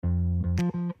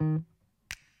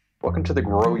Welcome to the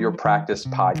Grow Your Practice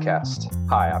podcast.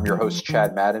 Hi, I'm your host,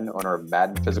 Chad Madden, owner of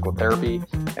Madden Physical Therapy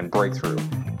and Breakthrough.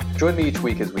 Join me each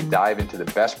week as we dive into the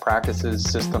best practices,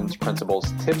 systems,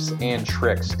 principles, tips, and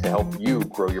tricks to help you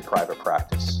grow your private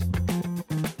practice.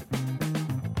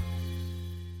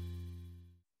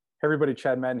 Hey everybody,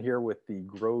 Chad Madden here with the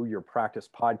Grow Your Practice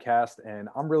podcast, and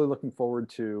I'm really looking forward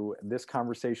to this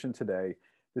conversation today.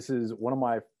 This is one of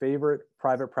my favorite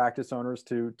private practice owners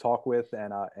to talk with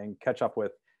and catch up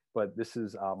with, but this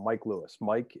is Mike Lewis.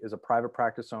 Mike is a private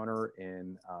practice owner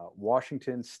in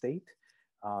Washington State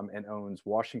and owns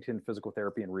Washington Physical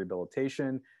Therapy and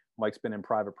Rehabilitation. Mike's been in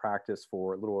private practice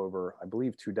for a little over, I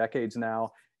believe, 2 decades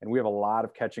now, and we have a lot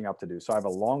of catching up to do. So I have a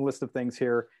long list of things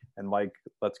here, and Mike,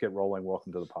 let's get rolling.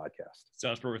 Welcome to the podcast.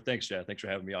 Sounds perfect. Thanks, Chad. Thanks for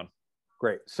having me on.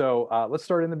 Great. So let's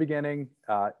start in the beginning.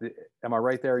 Am I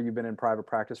right there? You've been in private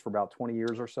practice for about 20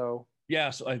 years or so? Yeah,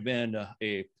 so I've been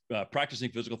a practicing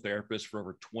physical therapist for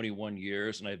over 21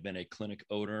 years, and I've been a clinic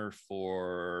owner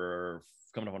for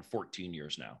coming up on 14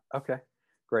 years now. Okay,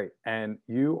 great. And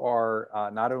you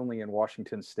are not only in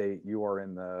Washington State, you are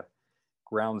in the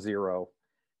ground zero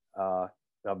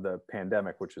of the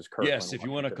pandemic, which is Kirkland, Yes, if Washington.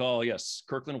 you want to call, yes,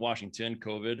 Kirkland, Washington,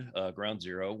 COVID, ground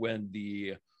zero. When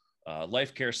the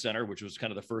Life Care Center, which was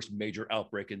kind of the first major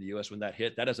outbreak in the U.S., when that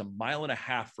hit, that is 1.5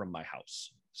 miles from my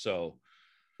house. So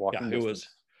Walking yeah, distance. it was.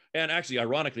 And actually,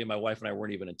 ironically, my wife and I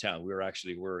weren't even in town. We're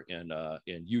in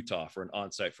Utah for an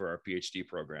on-site for our PhD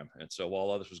program. And so while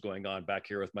all this was going on back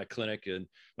here with my clinic and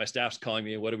my staff's calling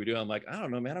me, what do we do? I'm like, I don't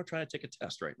know, man, I'm trying to take a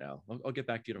test right now. I'll get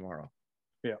back to you tomorrow.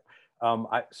 Yeah.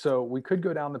 So we could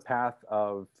go down the path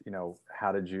of,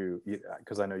 how did you,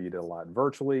 because I know you did a lot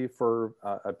virtually for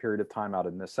a period of time out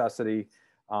of necessity.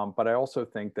 But I also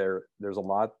think there's a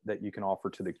lot that you can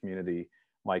offer to the community,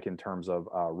 Mike, in terms of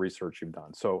research you've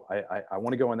done. So I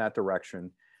want to go in that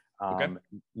direction. Okay.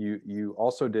 You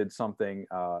also did something,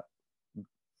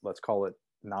 let's call it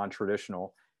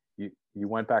non-traditional. You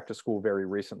went back to school very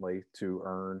recently to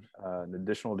earn an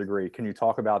additional degree. Can you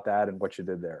talk about that and what you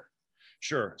did there?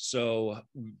 Sure. So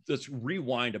let's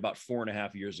rewind about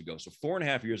 4.5 years ago. So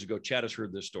 4.5 years ago, Chad has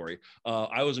heard this story.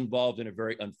 I was involved in a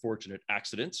very unfortunate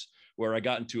accident where I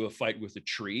got into a fight with a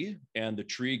tree, and the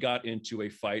tree got into a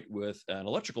fight with an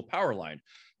electrical power line.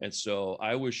 And so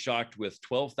I was shocked with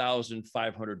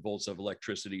 12,500 volts of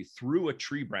electricity through a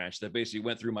tree branch that basically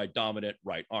went through my dominant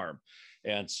right arm.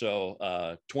 And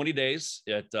so 20 days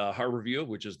at Harborview,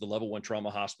 which is the level 1 trauma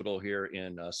hospital here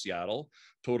in Seattle,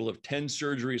 total of 10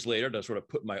 surgeries later to sort of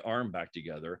put my arm back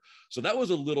together. So that was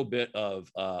a little bit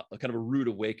of a kind of a rude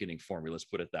awakening for me, let's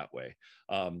put it that way.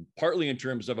 Partly in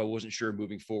terms of I wasn't sure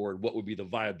moving forward what would be the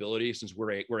viability, since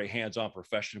we're a hands-on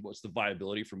profession, what's the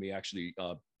viability for me actually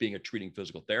being a treating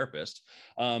physical therapist.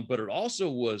 But it also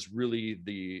was really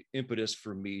the impetus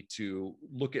for me to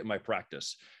look at my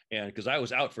practice. And because I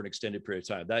was out for an extended period of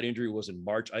time, that injury was in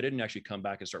March. I didn't actually come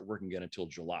back and start working again until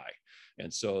July.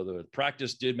 And so the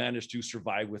practice did manage to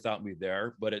survive without me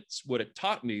there. But what it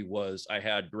taught me was I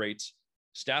had great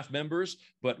staff members,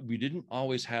 but we didn't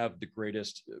always have the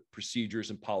greatest procedures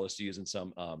and policies and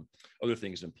some other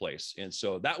things in place. And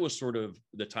so that was sort of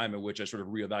the time in which I sort of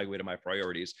reevaluated my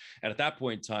priorities. And at that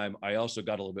point in time, I also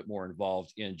got a little bit more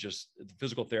involved in just the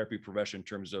physical therapy profession in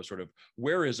terms of sort of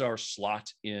where is our slot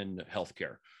in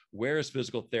healthcare? Where as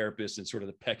physical therapists in sort of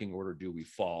the pecking order do we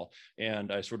fall?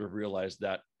 And I sort of realized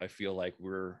that I feel like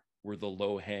we're the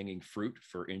low-hanging fruit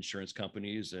for insurance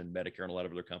companies and Medicare and a lot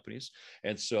of other companies.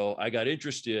 And so I got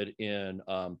interested in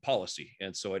policy.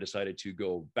 And so I decided to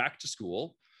go back to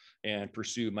school and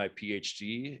pursue my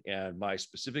PhD. And my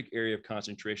specific area of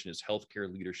concentration is healthcare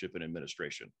leadership and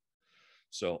administration.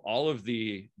 So all of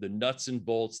the nuts and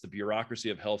bolts, the bureaucracy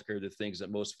of healthcare, the things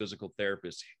that most physical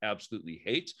therapists absolutely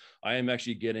hate, I am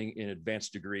actually getting an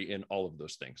advanced degree in all of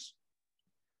those things.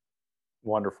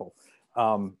 Wonderful.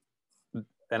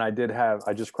 And I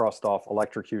just crossed off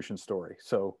electrocution story.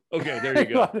 So okay, there you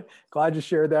go. glad you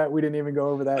shared that. We didn't even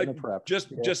go over that in the prep.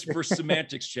 Just for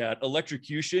semantics, Chad,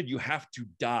 electrocution, you have to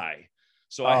die.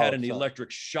 So I had an electric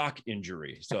shock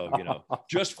injury. So,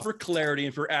 just for clarity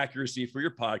and for accuracy for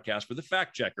your podcast, for the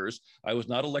fact checkers, I was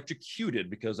not electrocuted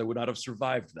because I would not have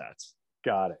survived that.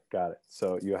 Got it.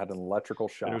 So you had an electrical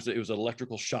shock. It was an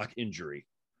electrical shock injury.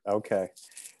 Okay.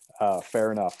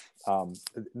 Fair enough.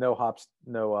 No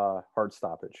hard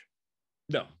stoppage.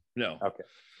 No. Okay.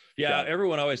 Yeah,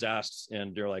 everyone always asks,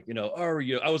 and they're like,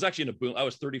 I was actually in a boom. I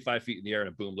was 35 feet in the air in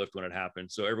a boom lift when it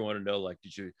happened. So everyone would know, like,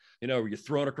 did you, were you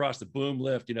thrown across the boom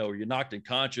lift? Were you knocked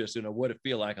unconscious? What it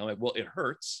feel like? I'm like, well, it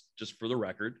hurts. Just for the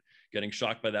record, getting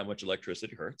shocked by that much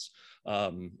electricity hurts.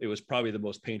 It was probably the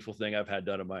most painful thing I've had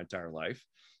done in my entire life.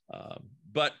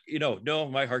 But no,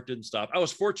 my heart didn't stop. I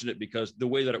was fortunate because the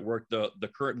way that it worked, the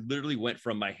current literally went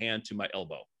from my hand to my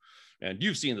elbow. And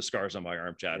you've seen the scars on my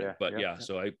arm, Chad.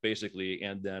 So I basically,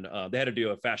 and then they had to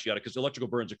do a fasciitis because electrical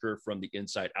burns occur from the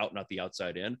inside out, not the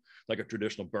outside in, like a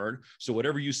traditional burn. So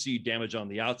whatever you see damage on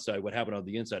the outside, what happened on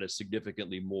the inside is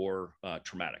significantly more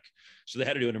traumatic. So they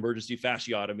had to do an emergency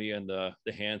fasciotomy, and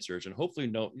the hand surgeon,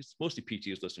 hopefully, it's mostly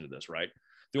PTs listening to this, right?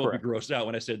 They won't be grossed out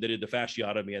when I said they did the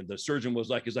fasciotomy, and the surgeon was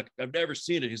like, he's like, I've never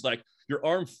seen it. He's like, your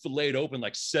arm filleted open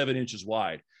like 7 inches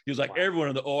wide. He was like, wow. Everyone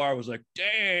in the OR was like,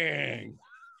 dang.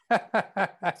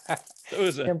 It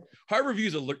was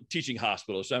Harborview's a teaching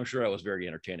hospital, so I'm sure I was very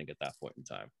entertaining at that point in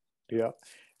time. Yeah,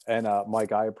 and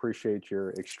Mike, I appreciate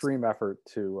your extreme effort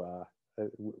to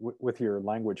with your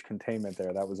language containment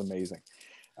there. That was amazing.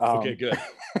 Okay, good.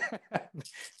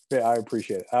 Yeah, I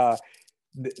appreciate it.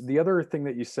 The other thing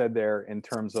that you said there in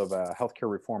terms of healthcare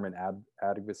reform and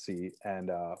advocacy, and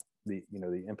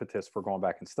the impetus for going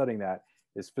back and studying that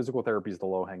is physical therapy is the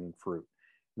low-hanging fruit.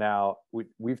 Now,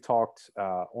 we've talked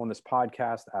on this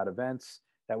podcast at events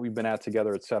that we've been at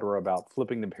together, et cetera, about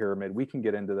flipping the pyramid. We can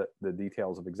get into the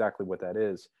details of exactly what that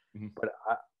is. Mm-hmm.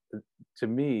 But to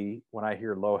me, when I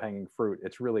hear low-hanging fruit,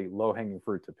 it's really low-hanging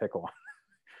fruit to pick on.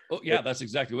 Oh, yeah, that's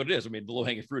exactly what it is. I mean, the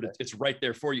low-hanging fruit, it's right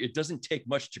there for you. It doesn't take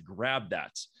much to grab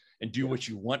that and do what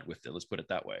you want with it. Let's put it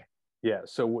that way. Yeah.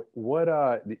 So what,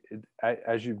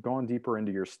 as you've gone deeper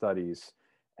into your studies,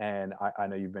 and I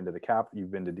know you've been to the Cap, you've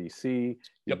been to DC,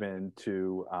 you've been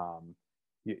to,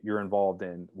 you're involved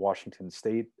in Washington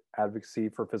State advocacy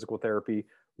for physical therapy.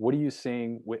 What are you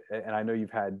seeing? And I know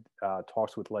you've had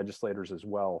talks with legislators as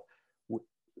well.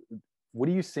 What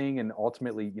are you seeing? And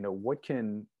ultimately, what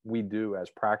can we do as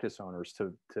practice owners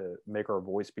to make our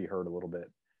voice be heard a little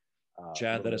bit?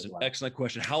 Chad, that is an excellent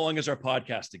question. How long is our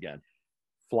podcast again?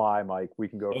 Fly, Mike. We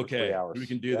can go for 3 hours. We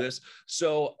can do this.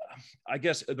 So I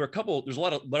guess there's a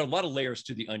lot of layers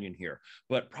to the onion here,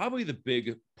 but probably the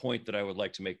big point that I would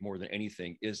like to make more than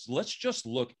anything is let's just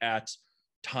look at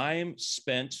time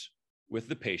spent with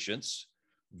the patients,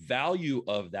 value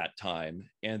of that time,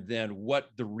 and then what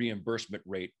the reimbursement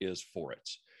rate is for it.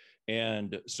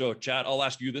 And so, Chad, I'll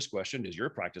ask you this question as you're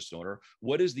a practice owner.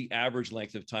 What is the average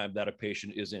length of time that a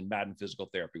patient is in Madden physical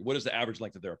therapy? What is the average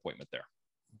length of their appointment there?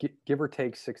 Give or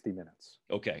take 60 minutes.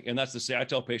 Okay. And that's to say, I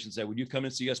tell patients that when you come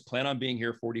and see us, plan on being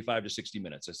here 45 to 60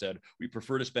 minutes. I said, we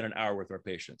prefer to spend an hour with our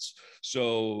patients.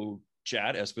 So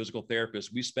Chad, as physical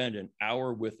therapists, we spend an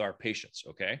hour with our patients.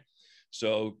 Okay.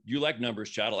 So you like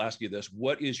numbers, Chad. I'll ask you this.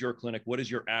 What is your clinic? What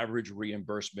is your average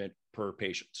reimbursement per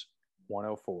patient?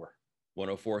 104.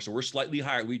 104. So we're slightly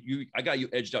higher. I got you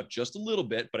edged out just a little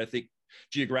bit, but I think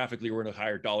geographically we're in a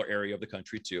higher dollar area of the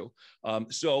country too.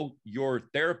 So your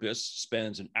therapist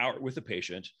spends an hour with a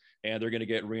patient and they're going to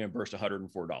get reimbursed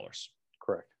 $104.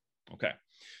 Correct. Okay.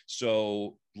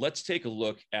 So let's take a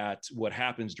look at what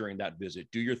happens during that visit.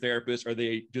 Do your therapists,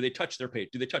 do they touch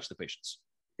the patients?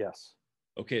 Yes.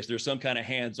 Okay. So there's some kind of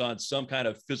hands-on, some kind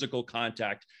of physical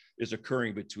contact is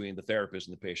occurring between the therapist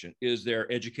and the patient. Is there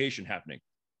education happening?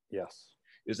 Yes.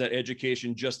 Is that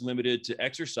education just limited to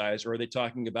exercise, or are they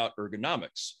talking about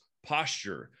ergonomics,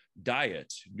 posture,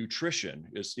 diet, nutrition,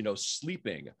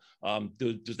 sleeping?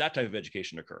 Does that type of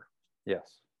education occur?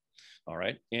 Yes. All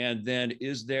right. And then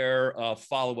is there a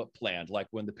follow-up plan? Like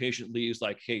when the patient leaves,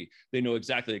 like, hey, they know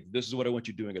exactly, like, this is what I want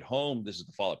you doing at home. This is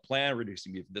the follow-up plan.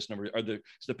 Reducing me this number. Does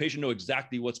the patient know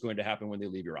exactly what's going to happen when they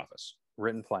leave your office?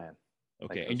 Written plan.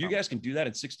 Okay. And you guys can do that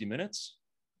in 60 minutes?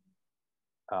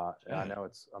 I know,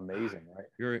 it's amazing, right?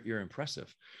 You're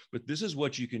impressive, but this is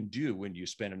what you can do when you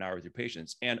spend an hour with your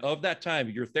patients. And of that time,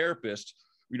 your therapist,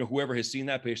 whoever has seen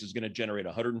that patient is going to generate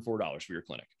 $104 for your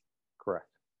clinic. Correct.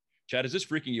 Chad, is this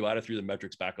freaking you out? I threw the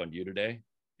metrics back on you today.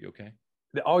 You okay?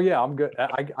 Oh yeah, I'm good.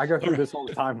 I go through this all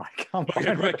the time, Mike. I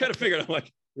kind of figured. I'm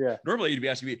like, yeah. Normally you'd be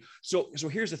asking me. So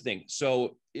here's the thing.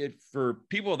 So for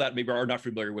people that maybe are not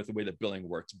familiar with the way that billing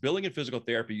works, billing in physical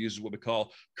therapy uses what we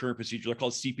call current procedure. They're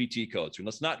called CPT codes. And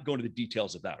let's not go into the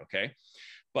details of that. Okay.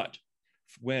 But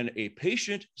when a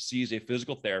patient sees a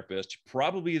physical therapist,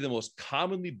 probably the most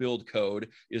commonly billed code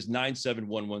is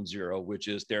 97110, which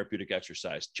is therapeutic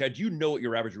exercise. Chad, you know what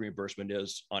your average reimbursement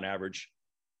is on average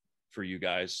for you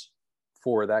guys?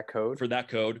 For that code? For that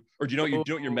code? Or do you know what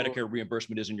your Medicare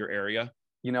reimbursement is in your area?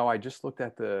 I just looked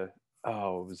at it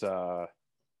was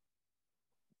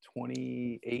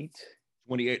 28.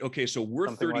 28. Okay. So we're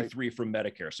something 33 from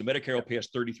Medicare. So Medicare will pay us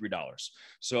 $33.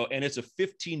 So, and it's a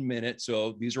 15-minute.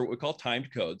 So these are what we call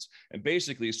timed codes. And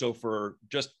basically, so for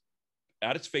just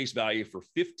at its face value for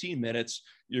 15 minutes,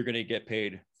 you're going to get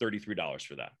paid $33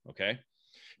 for that. Okay.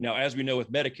 Now, as we know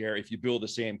with Medicare, if you bill the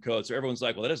same code, so everyone's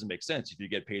like, well, that doesn't make sense if you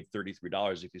get paid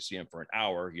 $33 if you see them for an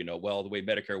hour. Well, the way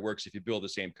Medicare works, if you bill the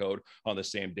same code on the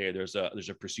same day, there's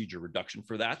a procedure reduction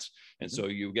for that. And so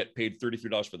you get paid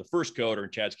 $33 for the first code, or in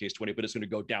Chad's case, 20, but it's going to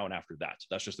go down after that.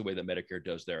 That's just the way that Medicare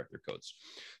does their codes.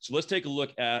 So let's take a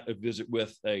look at a visit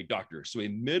with a doctor. So a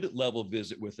mid-level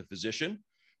visit with a physician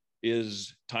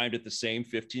is timed at the same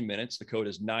 15 minutes. The code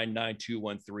is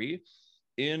 99213.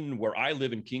 In where I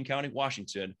live in King County,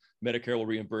 Washington, Medicare will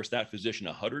reimburse that physician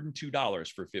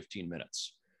 $102 for 15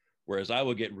 minutes, whereas I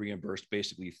will get reimbursed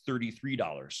basically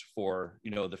 $33 for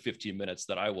the 15 minutes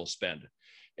that I will spend.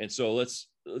 And so let's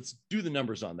do the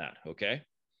numbers on that, okay?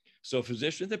 So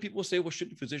physicians, that people will say, well,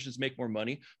 shouldn't physicians make more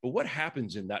money? But what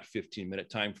happens in that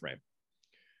 15-minute time frame?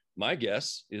 My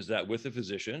guess is that with a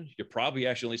physician, you're probably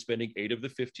actually only spending 8 of the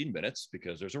 15 minutes,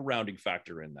 because there's a rounding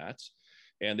factor in that.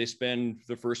 And they spend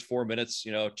the first 4 minutes,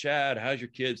 Chad, how's your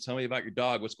kids? Tell me about your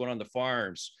dog. What's going on the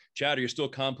farms? Chad, are you still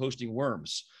composting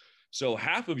worms? So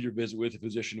half of your visit with a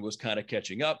physician was kind of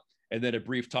catching up, and then a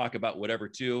brief talk about whatever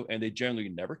too. And they generally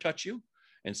never touch you.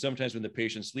 And sometimes when the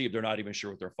patients leave, they're not even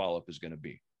sure what their follow-up is going to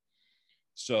be.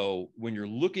 So when you're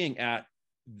looking at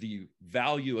the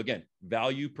value, again,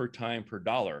 value per time per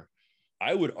dollar,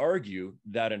 I would argue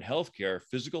that in healthcare,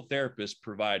 physical therapists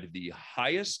provide the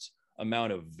highest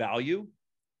amount of value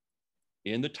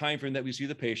in the time frame that we see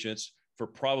the patients for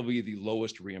probably the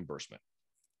lowest reimbursement.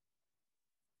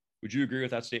 Would you agree with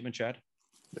that statement, Chad?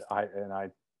 I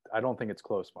don't think it's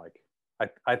close, Mike.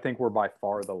 I think we're by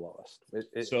far the lowest.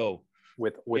 So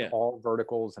with all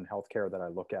verticals in healthcare that I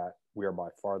look at, we are by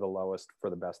far the lowest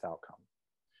for the best outcome.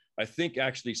 I think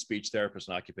actually speech therapists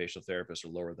and occupational therapists are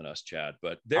lower than us, Chad,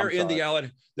 but they're in the allied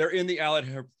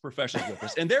professions with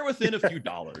us, and they're within a few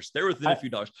dollars. They're within a few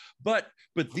dollars, but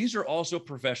these are also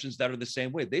professions that are the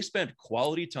same way. They spend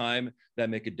quality time that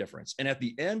make a difference. And at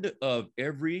the end of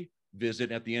every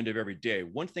visit, at the end of every day,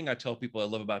 one thing I tell people I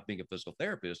love about being a physical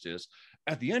therapist is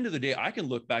at the end of the day, I can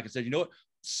look back and say, you know what?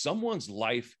 Someone's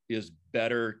life is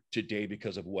better today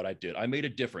because of what I did. I made a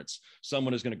difference.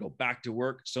 Someone is going to go back to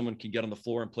work. Someone can get on the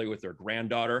floor and play with their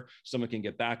granddaughter. Someone can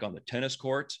get back on the tennis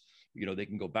court. They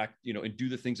can go back, and do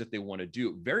the things that they want to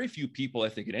do. Very few people, I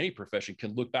think, in any profession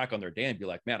can look back on their day and be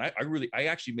like, man, I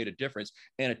actually made a difference,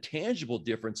 and a tangible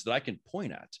difference that I can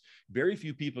point at. Very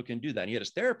few people can do that. And yet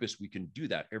as therapists, we can do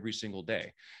that every single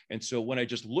day. And so when I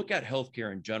just look at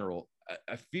healthcare in general,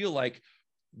 I feel like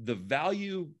the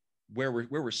value where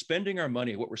we're spending our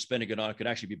money, what we're spending it on, could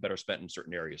actually be better spent in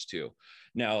certain areas too.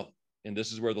 Now, and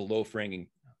this is where the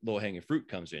low-hanging fruit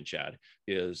comes in, Chad,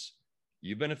 is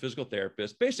you've been a physical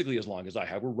therapist basically as long as I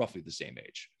have. We're roughly the same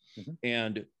age. Mm-hmm.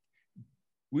 And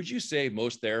would you say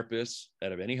most therapists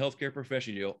out of any healthcare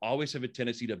profession, always have a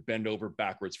tendency to bend over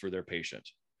backwards for their patient?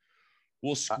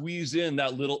 We'll squeeze in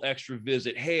that little extra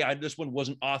visit. Hey, this one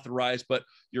wasn't authorized, but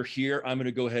you're here. I'm going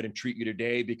to go ahead and treat you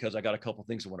today because I got a couple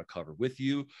things I want to cover with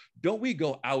you. Don't we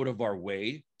go out of our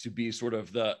way to be sort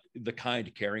of the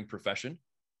kind, caring profession?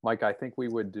 Mike, I think we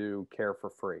would do care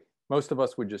for free. Most of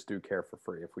us would just do care for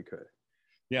free if we could.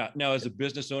 Yeah. Now, as a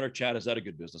business owner, Chad, is that a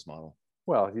good business model?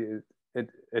 Well,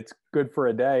 it's good for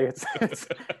a day.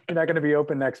 You're not going to be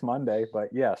open next Monday, but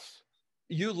yes.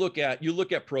 You look at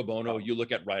pro bono, you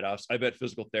look at write-offs. I bet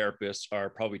physical therapists are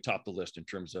probably top the list in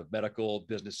terms of medical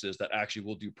businesses that actually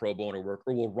will do pro bono work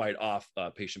or will write off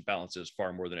patient balances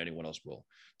far more than anyone else will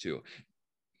too.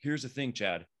 Here's the thing,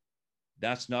 Chad,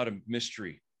 that's not a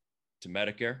mystery to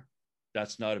Medicare.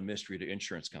 That's not a mystery to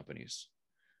insurance companies.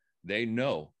 They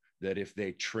know that if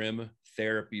they trim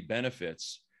therapy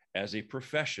benefits as a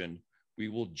profession, we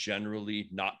will generally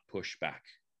not push back.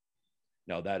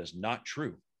 Now, that is not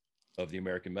true of the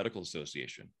American Medical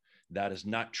Association. That is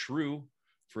not true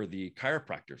for the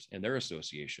chiropractors and their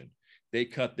association. They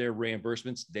cut their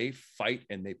reimbursements, they fight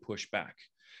and they push back.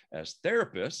 As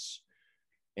therapists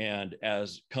and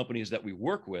as companies that we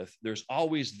work with, there's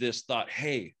always this thought,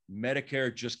 hey,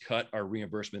 Medicare just cut our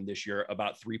reimbursement this year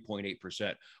about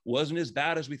 3.8%. Wasn't as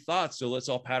bad as we thought, so let's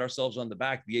all pat ourselves on the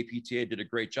back. The APTA did a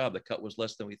great job. The cut was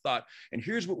less than we thought. And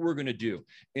here's what we're going to do.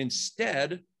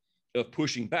 Instead of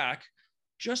pushing back,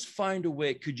 just find a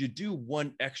way. Could you do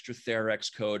one extra Therex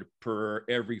code per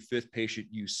every 5th patient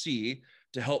you see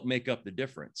to help make up the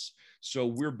difference? So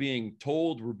we're being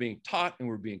told, we're being taught, and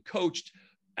we're being coached,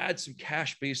 add some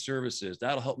cash-based services.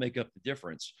 That'll help make up the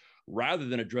difference, rather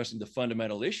than addressing the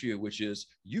fundamental issue, which is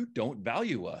you don't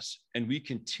value us and we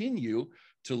continue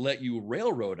to let you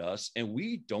railroad us and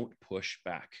we don't push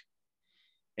back.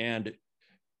 And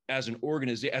as an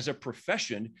organization, as a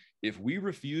profession, if we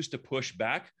refuse to push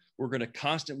back, we're going to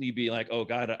constantly be like, oh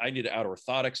God, I need to add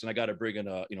orthotics and I got to bring in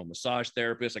a, massage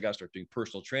therapist. I got to start doing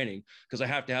personal training because I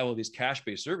have to have all these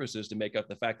cash-based services to make up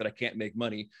the fact that I can't make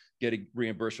money getting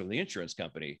reimbursed from the insurance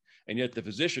company. And yet the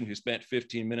physician who spent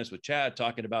 15 minutes with Chad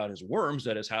talking about his worms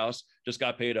at his house just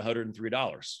got paid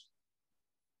 $103.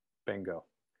 Bingo.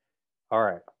 All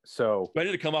right. So I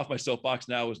need to come off my soapbox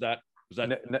now. Was that?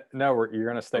 No, you're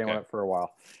going to stay on it for a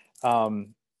while.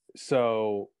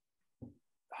 So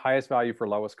highest value for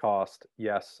lowest cost.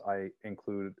 Yes, I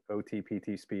include OT,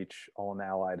 PT, speech, all in the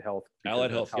allied health.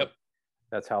 Allied health. Yep.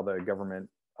 That's how the government,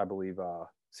 I believe,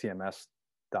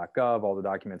 CMS.gov, all the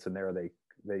documents in there, they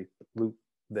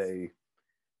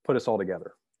put us all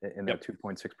together in that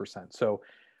 2.6%. So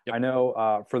I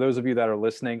know for those of you that are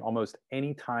listening, almost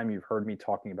any time you've heard me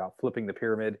talking about flipping the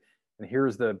pyramid, and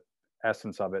here's the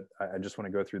essence of it. I just want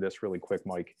to go through this really quick,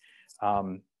 Mike.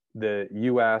 The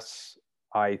US,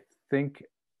 I think,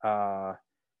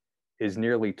 is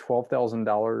nearly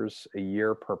 $12,000 a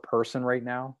year per person right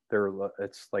now.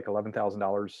 It's like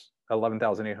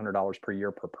 $11,800 per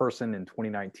year per person in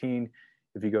 2019.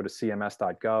 If you go to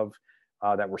CMS.gov,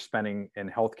 that we're spending in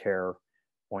healthcare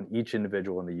on each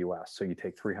individual in the US. So you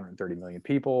take 330 million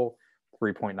people,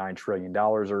 $3.9 trillion,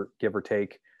 or give or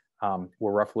take,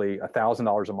 we're roughly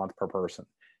 $1,000 a month per person.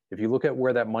 If you look at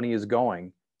where that money is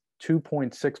going,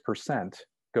 2.6%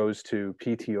 goes to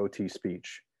PTOT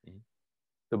speech. Mm-hmm.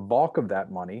 The bulk of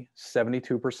that money,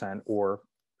 72% or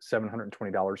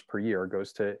 $720 per year,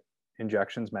 goes to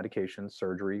injections, medications,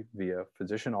 surgery via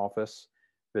physician office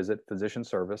visit, physician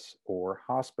service, or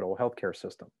hospital healthcare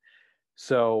system.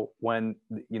 So when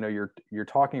you're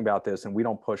talking about this and we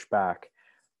don't push back,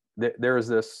 there is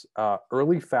this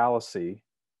early fallacy.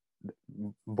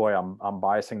 Boy, I'm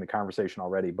biasing the conversation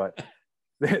already, but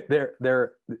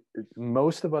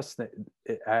most of us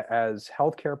as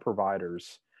healthcare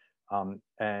providers,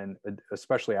 and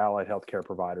especially allied healthcare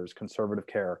providers, conservative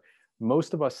care,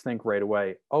 most of us think right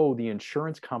away, oh, the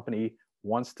insurance company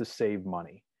wants to save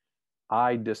money.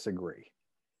 I disagree.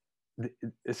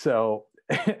 So,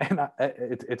 and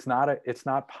it's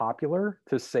not popular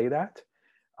to say that,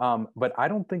 but I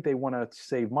don't think they want to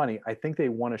save money. I think they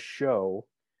want to show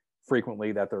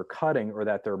frequently that they're cutting or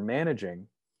that they're managing.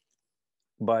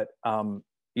 But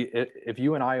if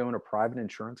you and I own a private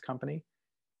insurance company,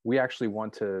 we actually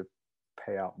want to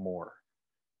pay out more.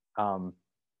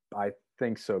 I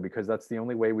think so, because that's the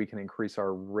only way we can increase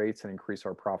our rates and increase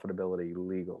our profitability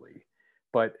legally.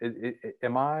 But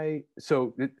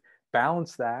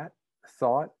balance that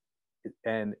thought,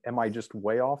 and am I just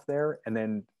way off there? And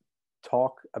then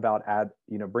talk about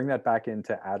bring that back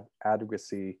into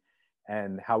advocacy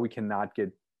and how we cannot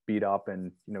get beat up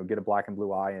and get a black and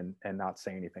blue eye and not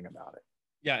say anything about it.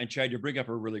 Yeah, and Chad, you bring up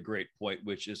a really great point,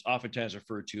 which is oftentimes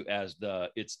referred to as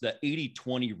the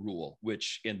 80-20 rule,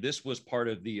 and this was part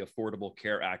of the Affordable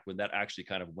Care Act when that actually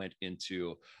kind of went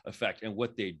into effect. And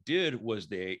what they did was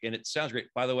and it sounds great,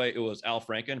 by the way, it was Al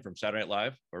Franken from Saturday Night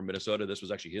Live or Minnesota. This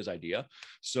was actually his idea.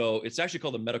 So it's actually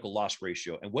called the medical loss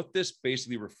ratio. And what this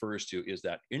basically refers to is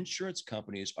that insurance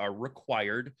companies are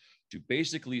required to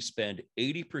basically spend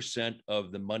 80%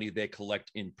 of the money they collect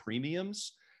in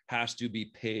premiums has to be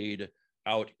paid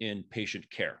out in patient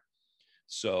care.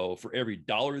 So for every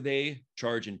dollar they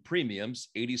charge in premiums,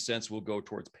 80 cents will go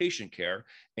towards patient care,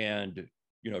 and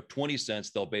 20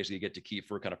 cents they'll basically get to keep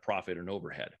for kind of profit and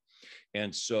overhead.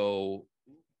 And so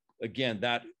again,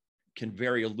 that can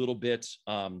vary a little bit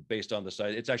based on the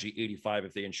size. It's actually 85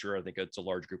 if they insure. I think it's a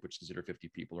large group, which is considered 50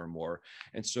 people or more.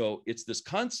 And so it's this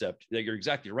concept that you're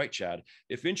exactly right, Chad.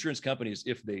 If insurance companies,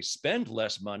 if they spend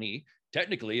less money,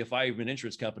 technically, if I have an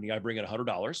insurance company, I bring in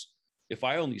 $100. If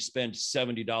I only spend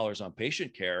 $70 on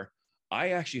patient care, I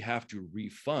actually have to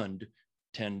refund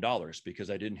 $10 because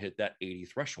I didn't hit that 80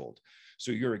 threshold.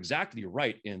 So you're exactly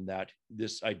right in that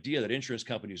this idea that insurance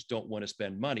companies don't want to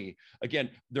spend money. Again,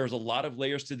 there's a lot of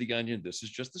layers to the onion. This is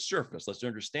just the surface. Let's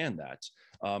understand that.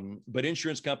 But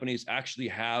insurance companies actually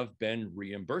have been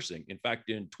reimbursing. In fact,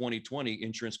 in 2020,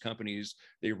 insurance companies,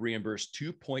 they reimbursed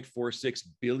 $2.46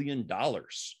 billion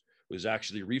was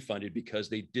actually refunded because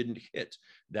they didn't hit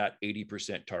that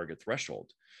 80% target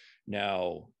threshold.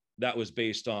 Now, that was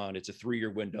based on, it's a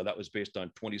 3-year window. That was based on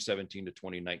 2017 to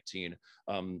 2019.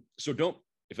 So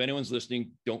if anyone's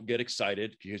listening, don't get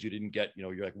excited because you didn't get,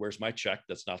 you're like, where's my check?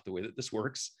 That's not the way that this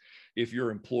works. If your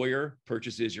employer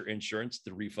purchases your insurance,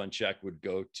 the refund check would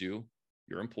go to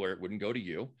your employer. It wouldn't go to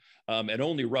you. And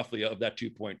only roughly of that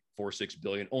 2.46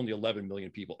 billion, only 11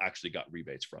 million people actually got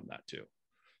rebates from that too.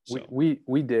 So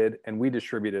we did, and we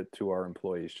distributed it to our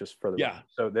employees just for the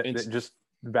so just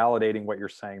validating what you're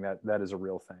saying, that is a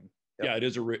real thing. Yeah, it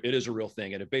is a real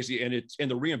thing, and it basically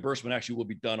and the reimbursement actually will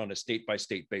be done on a state by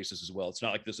state basis as well. It's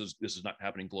not like this is not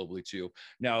happening globally too.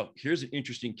 Now, here's an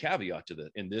interesting caveat to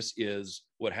that, and this is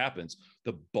what happens.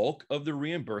 The bulk of the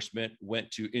reimbursement went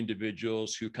to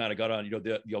individuals who kind of got on,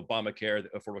 the Obamacare, the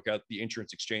Affordable Care, the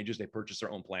insurance exchanges. They purchase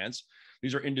their own plans.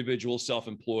 These are individuals,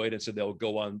 self-employed, and so they'll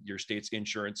go on your state's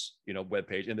insurance,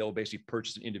 webpage, and they'll basically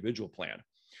purchase an individual plan.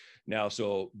 Now,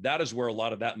 so that is where a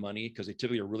lot of that money, because they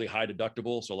typically are really high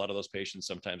deductible. So a lot of those patients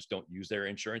sometimes don't use their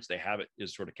insurance. They have it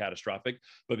is sort of catastrophic,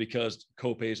 but because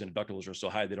copays and deductibles are so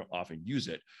high, they don't often use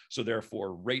it. So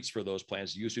therefore rates for those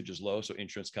plans usage is low. So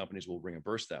insurance companies will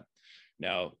reimburse them.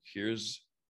 Now, here's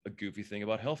a goofy thing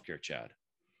about healthcare, Chad.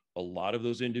 A lot of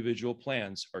those individual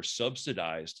plans are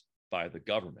subsidized by the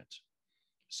government.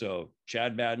 So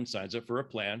Chad Madden signs up for a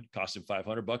plan, costs him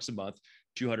 $500 a month.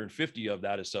 250 of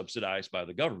that is subsidized by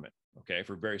the government. Okay.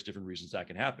 For various different reasons that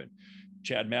can happen.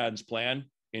 Chad Madden's plan,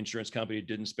 insurance company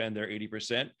didn't spend their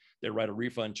 80%. They write a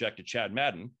refund check to Chad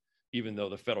Madden, even though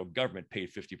the federal government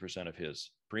paid 50% of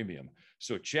his premium.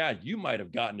 So Chad, you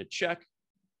might've gotten a check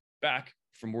back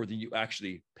for more than you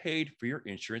actually paid for your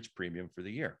insurance premium for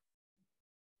the year.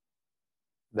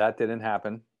 That didn't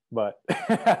happen. But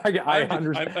I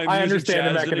understand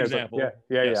the mechanism.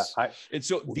 Yes. And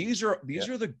so these are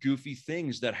the goofy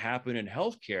things that happen in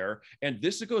healthcare. And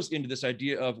this goes into this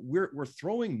idea of we're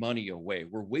throwing money away.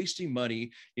 We're wasting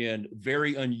money in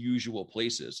very unusual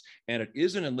places. And it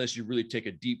isn't unless you really take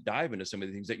a deep dive into some of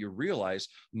the things that you realize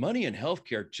money in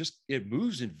healthcare it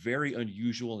moves in very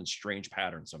unusual and strange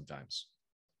patterns sometimes.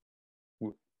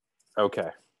 Okay.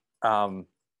 How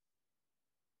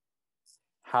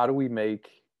do we make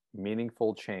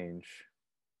meaningful change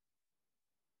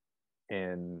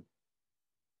in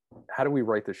how do we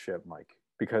right the ship, Mike?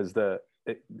 Because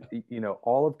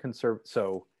all of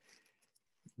so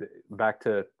back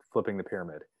to flipping the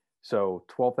pyramid. So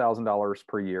 $12,000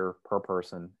 per year per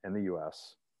person in the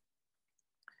US.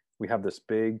 We have this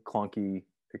big, clunky,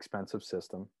 expensive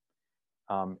system.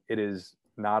 It is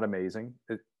not amazing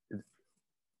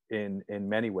in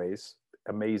many ways.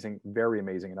 Amazing, very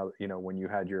amazing. And when you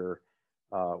had your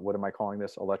what am I calling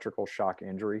this? Electrical shock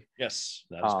injury. Yes,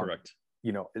 that is correct.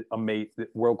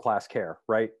 World-class care,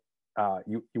 right?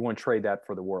 You wouldn't trade that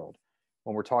for the world.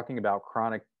 When we're talking about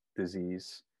chronic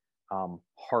disease,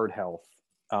 heart health,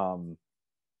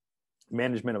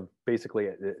 management of basically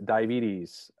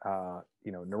diabetes,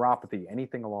 neuropathy,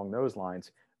 anything along those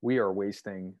lines, we are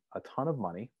wasting a ton of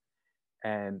money.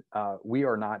 And we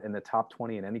are not in the top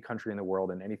 20 in any country in the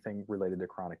world in anything related to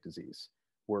chronic disease.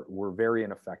 We're very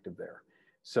ineffective there.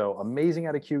 So amazing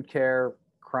at acute care,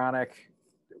 chronic,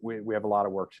 we have a lot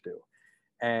of work to do.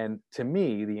 And to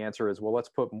me, the answer is, well, let's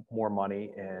put more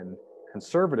money in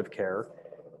conservative care,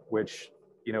 which,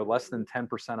 less than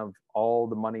 10% of all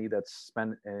the money that's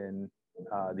spent in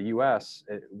the US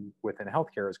within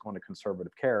healthcare is going to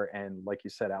conservative care. And like you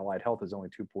said, allied health is only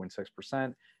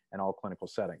 2.6% in all clinical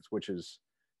settings, which is,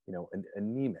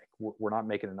 anemic. We're not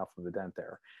making enough of a dent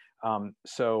there.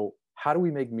 So how do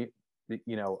we make,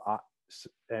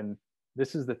 and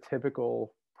this is the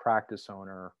typical practice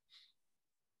owner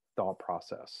thought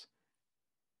process.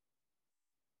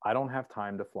 I don't have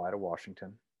time to fly to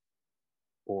Washington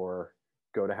or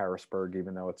go to Harrisburg,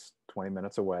 even though it's 20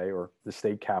 minutes away, or the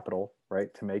state capital,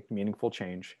 right, to make meaningful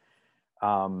change.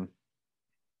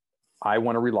 I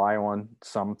want to rely on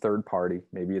some third party.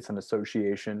 Maybe it's an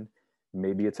association,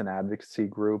 maybe it's an advocacy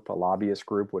group, a lobbyist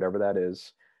group, whatever that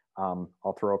is.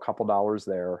 I'll throw a couple dollars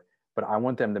there, but I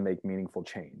want them to make meaningful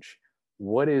change.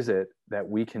 What is it that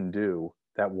we can do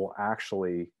that will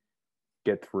actually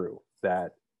get through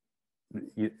that,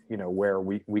 where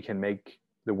we can make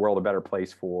the world a better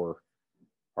place for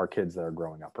our kids that are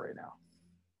growing up right now?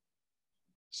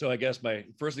 So I guess my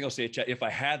first thing I'll say, Chad, if I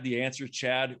had the answer,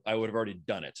 Chad, I would have already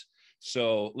done it.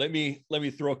 So let me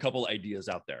throw a couple ideas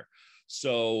out there.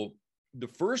 So the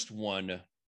first one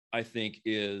I think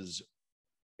is,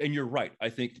 and you're right, I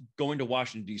think going to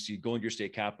Washington, D.C., going to your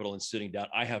state capital and sitting down,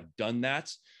 I have done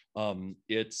that.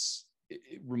 It's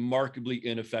remarkably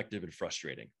ineffective and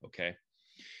frustrating. Okay.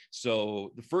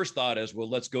 So the first thought is, well,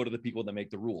 let's go to the people that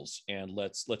make the rules and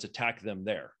let's attack them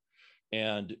there.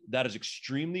 And that is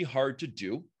extremely hard to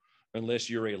do unless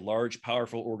you're a large,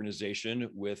 powerful organization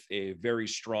with a very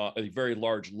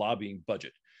large lobbying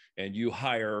budget. And you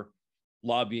hire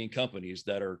lobbying companies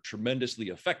that are tremendously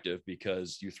effective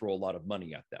because you throw a lot of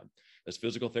money at them. As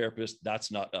physical therapists,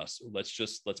 that's not us.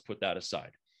 Let's put that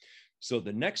aside. So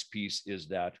the next piece is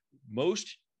that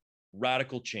most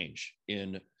radical change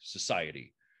in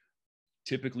society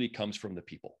typically comes from the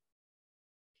people.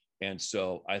 And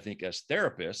so I think as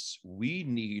therapists, we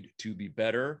need to be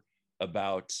better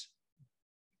about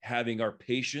having our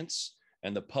patients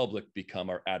and the public become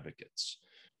our advocates.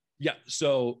 Yeah.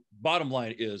 So bottom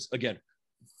line is, again,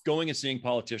 going and seeing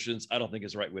politicians, I don't think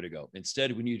is the right way to go.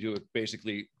 Instead, we need to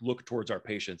basically look towards our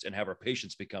patients and have our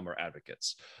patients become our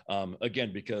advocates.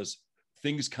 Again, because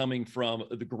things coming from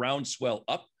the groundswell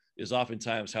up is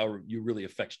oftentimes how you really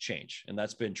affect change. And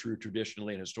that's been true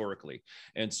traditionally and historically.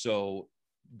 And so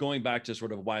going back to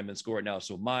sort of why I'm in SCORE right now.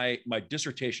 So my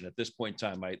dissertation at this point in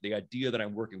time, the idea that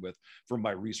I'm working with for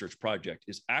my research project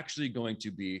is actually going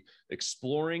to be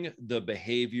exploring the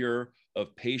behavior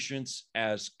of patients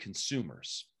as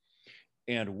consumers.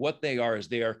 And what they are is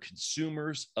they are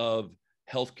consumers of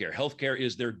healthcare. Healthcare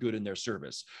is their good and their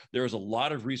service. There is a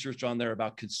lot of research on there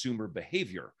about consumer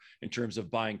behavior in terms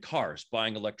of buying cars,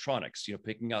 buying electronics,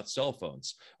 picking out cell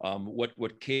phones,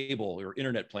 what cable or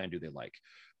internet plan do they like.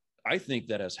 I think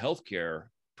that as healthcare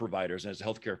providers and as a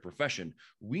healthcare profession,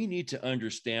 we need to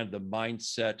understand the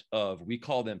mindset of, we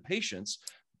call them patients,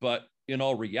 but in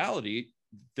all reality,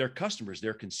 they're customers,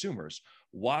 they're consumers.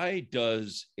 Why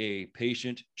does a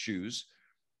patient choose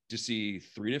to see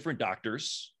 3 different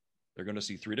doctors? They're going to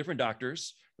see 3 different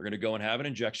doctors. They're going to go and have an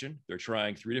injection. They're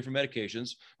trying 3 different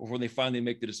medications before they finally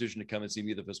make the decision to come and see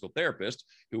me, the physical therapist,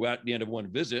 who at the end of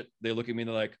one visit, they look at me and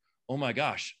they're like, oh my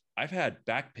gosh, I've had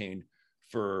back pain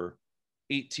for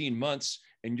 18 months,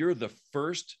 and you're the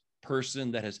first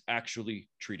person that has actually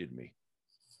treated me.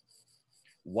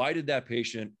 Why did that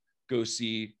patient go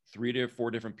see 3 to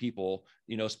 4 different people,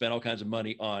 spend all kinds of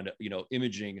money on,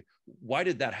 imaging? Why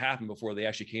did that happen before they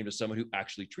actually came to someone who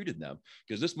actually treated them?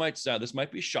 Because this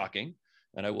might be shocking,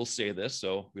 and I will say this,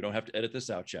 so we don't have to edit this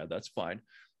out, Chad, that's fine.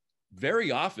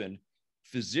 Very often,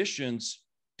 physicians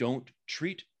don't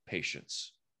treat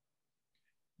patients.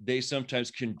 They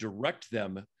sometimes can direct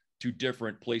them to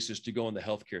different places to go in the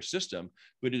healthcare system,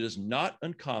 but it is not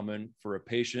uncommon for a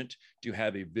patient to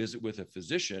have a visit with a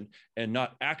physician and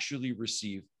not actually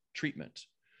receive treatment.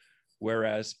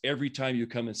 Whereas every time you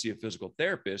come and see a physical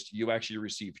therapist, you actually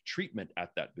receive treatment at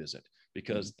that visit,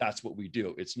 because that's what we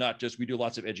do. It's not just, we do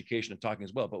lots of education and talking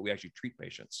as well, but we actually treat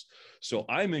patients. So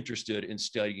I'm interested in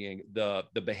studying the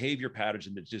behavior patterns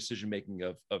and the decision-making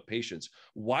of patients.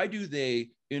 Why do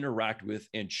they interact with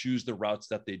and choose the routes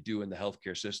that they do in the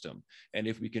healthcare system? And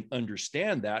if we can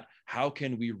understand that, how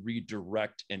can we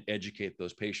redirect and educate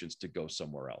those patients to go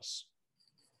somewhere else?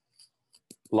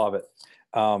 Love it.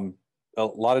 A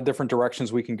lot of different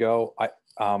directions we can go.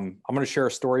 I'm going to share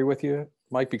a story with you,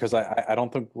 Mike, because I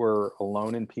don't think we're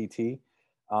alone in PT.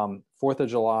 4th of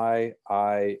July,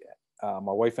 my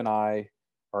wife and I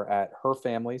are at her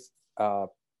family's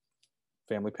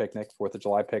family picnic, 4th of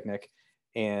July picnic,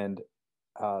 and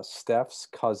Steph's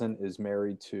cousin is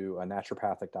married to a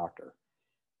naturopathic doctor.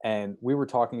 And we were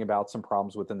talking about some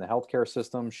problems within the healthcare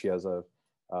system. She has a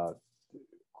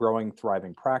growing,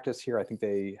 thriving practice here. I think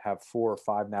they have 4 or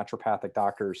 5 naturopathic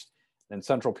doctors in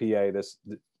Central PA.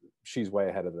 She's way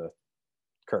ahead of the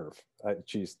curve.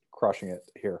 She's crushing it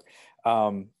here.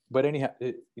 But anyhow,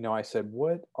 I said,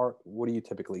 what are you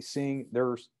typically seeing?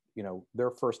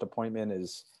 Their first appointment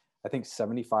is, I think,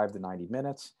 75 to 90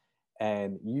 minutes.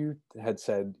 And you had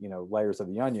said, layers of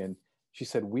the onion. She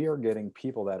said, we are getting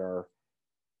people that are,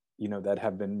 that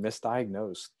have been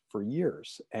misdiagnosed for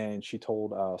years. And she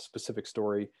told a specific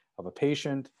story of a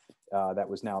patient that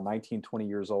was now 19, 20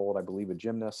 years old, I believe a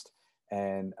gymnast,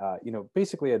 and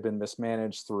basically had been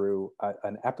mismanaged through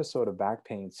an episode of back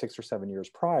pain 6 or 7 years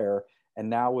prior, and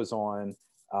now was on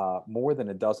more than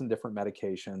a dozen different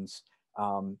medications,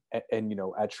 and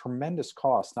at tremendous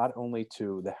cost, not only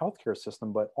to the healthcare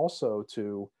system, but also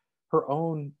to her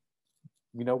own,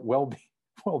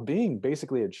 well-being.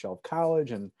 Basically had shelved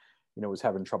college and was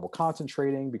having trouble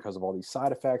concentrating because of all these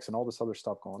side effects and all this other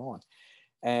stuff going on.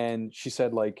 And she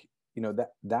said,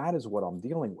 that is what I'm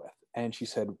dealing with. And she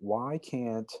said, why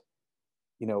can't,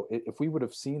 if we would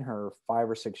have seen her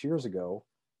 5 or 6 years ago,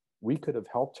 we could have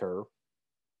helped her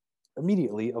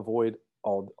immediately avoid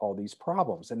all these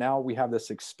problems. And now we have this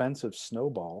expensive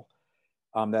snowball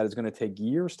that is going to take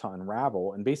years to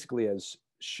unravel, and basically has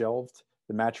shelved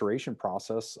the maturation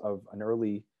process of an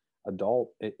early adult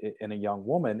in a young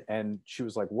woman. And she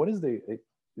was like, what is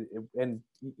and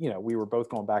we were both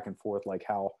going back and forth, like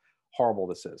how horrible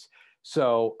this is.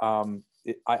 So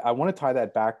I want to tie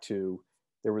that back to,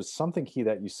 there was something key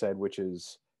that you said, which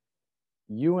is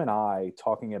you and I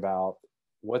talking about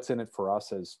what's in it for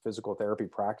us as physical therapy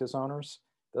practice owners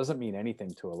doesn't mean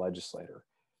anything to a legislator.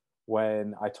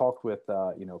 When I talked with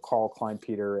Carl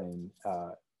Kleinpeter and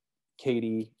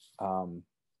Katie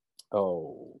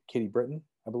Britton,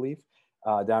 I believe,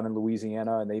 down in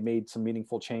Louisiana, and they made some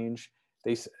meaningful change.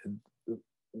 They said,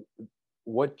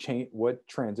 what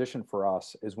transitioned for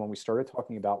us is when we started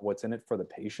talking about what's in it for the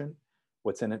patient,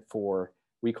 what's in it for,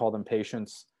 we call them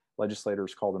patients,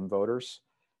 legislators call them voters.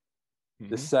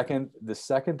 The second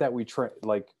that we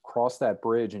crossed that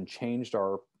bridge and changed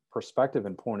our perspective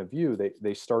and point of view,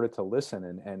 they started to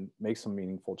listen and make some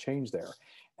meaningful change there.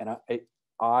 And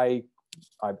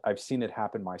I've seen it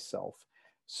happen myself.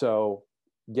 So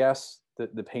yes,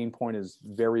 the pain point is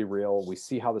very real. We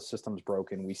see how the system's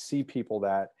broken. We see people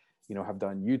that, have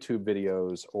done YouTube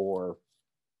videos, or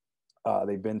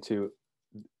they've been to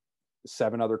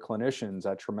 7 other clinicians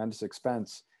at tremendous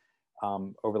expense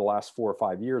over the last 4 or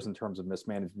 5 years in terms of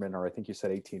mismanagement, or I think you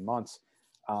said 18 months.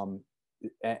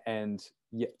 And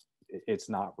yeah, it's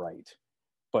not right.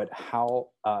 But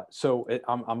how,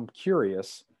 I'm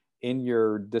curious, in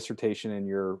your dissertation, in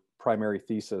your primary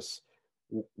thesis,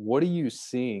 what are you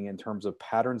seeing in terms of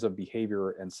patterns of behavior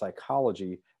and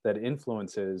psychology that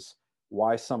influences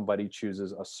why somebody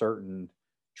chooses a certain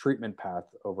treatment path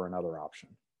over another option?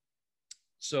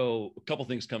 So a couple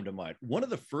things come to mind. One of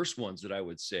the first ones that I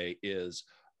would say is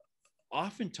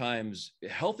oftentimes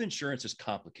health insurance is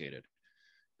complicated.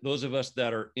 Those of us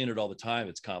that are in it all the time,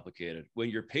 it's complicated. When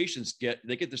your patients get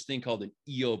this thing called an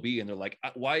EOB, and they're like,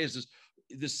 why is this?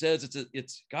 This says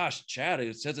it's gosh, Chad,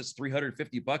 it says it's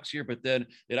 $350 here, but then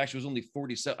it actually was only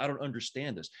 47. I don't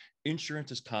understand this.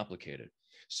 Insurance is complicated.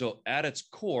 So at its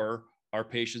core, our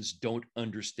patients don't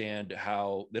understand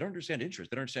insurance. They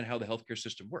don't understand how the healthcare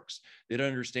system works. They don't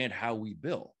understand how we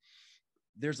bill.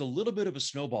 There's a little bit of a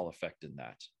snowball effect in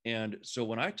that. And so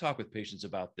when I talk with patients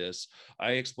about this,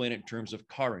 I explain it in terms of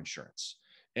car insurance.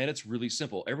 And it's really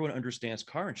simple. Everyone understands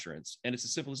car insurance. And it's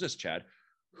as simple as this, Chad.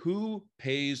 Who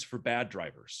pays for bad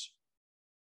drivers?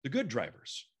 The good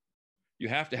drivers. You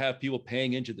have to have people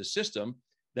paying into the system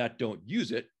that don't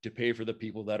use it to pay for the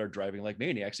people that are driving like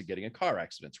maniacs and getting in car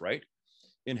accidents, right?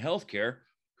 In healthcare,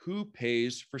 who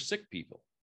pays for sick people?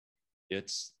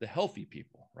 It's the healthy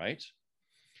people, right?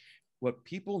 What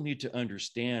people need to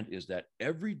understand is that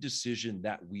every decision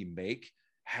that we make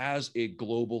has a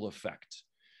global effect.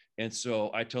 And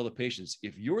so I tell the patients,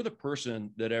 if you're the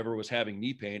person that ever was having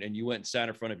knee pain and you went and sat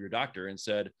in front of your doctor and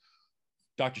said,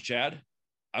 Dr. Chad,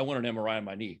 I want an MRI on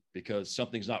my knee because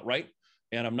something's not right,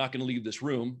 and I'm not going to leave this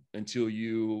room until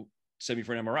you send me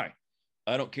for an MRI.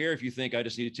 I don't care if you think I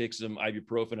just need to take some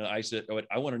ibuprofen and ice it.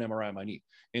 I want an MRI on my knee.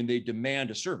 And they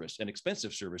demand a service, an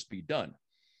expensive service, be done.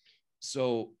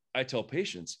 So I tell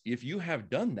patients, if you have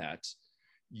done that,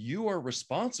 you are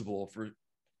responsible for,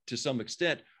 to some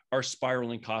extent, our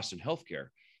spiraling costs in healthcare,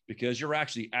 because you're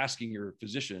actually asking your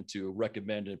physician to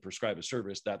recommend and prescribe a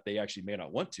service that they actually may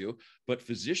not want to. But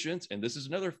physicians, and this is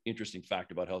another interesting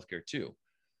fact about healthcare too,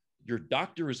 your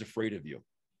doctor is afraid of you.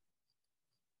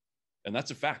 And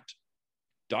that's a fact.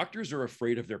 Doctors are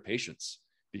afraid of their patients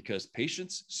because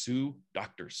patients sue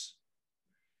doctors.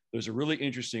 There's a really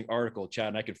interesting article, Chad,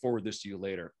 and I can forward this to you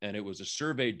later. And it was a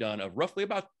survey done of roughly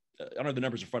about, I don't have the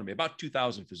numbers in front of me, about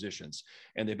 2,000 physicians.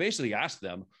 And they basically asked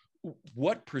them,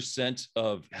 what percent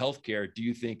of healthcare do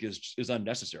you think is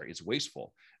unnecessary? It's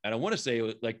wasteful. And I want to say,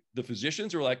 like, the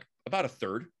physicians are like about a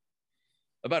third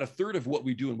of what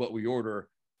we do and what we order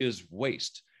is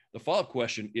waste. The follow-up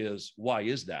question is, why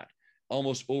is that?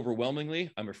 Almost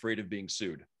overwhelmingly, I'm afraid of being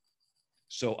sued.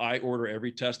 So I order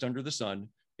every test under the sun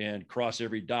and cross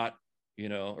every dot,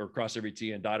 or cross every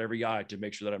T and dot every I to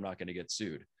make sure that I'm not going to get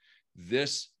sued.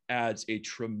 This adds a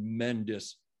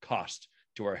tremendous cost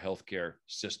to our healthcare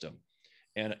system.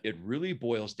 And it really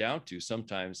boils down to,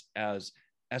 sometimes as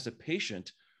a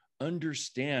patient,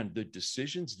 understand the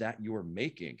decisions that you're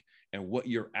making and what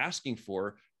you're asking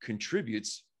for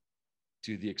contributes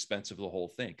to the expense of the whole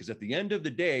thing. Because at the end of the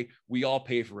day, we all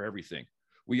pay for everything.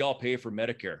 We all pay for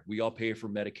Medicare. We all pay for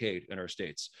Medicaid in our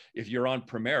states. If you're on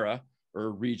Premera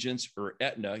or Regents or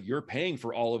Aetna, you're paying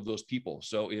for all of those people.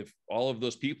 So if all of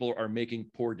those people are making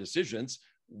poor decisions,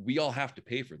 we all have to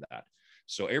pay for that.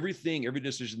 So every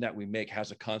decision that we make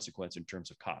has a consequence in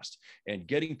terms of cost. And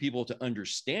getting people to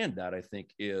understand that, I think,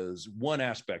 is one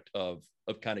aspect of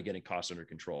kind of getting costs under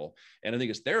control. And I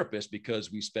think as therapists,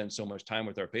 because we spend so much time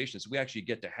with our patients, we actually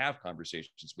get to have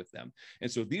conversations with them. And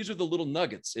so these are the little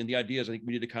nuggets and the ideas. I think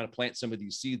we need to kind of plant some of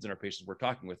these seeds in our patients we're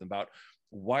talking with about,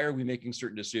 why are we making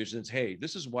certain decisions? Hey,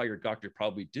 this is why your doctor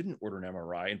probably didn't order an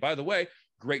MRI. And by the way,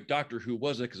 great doctor, who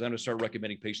was it? Because I'm going to start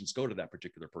recommending patients go to that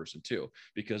particular person too,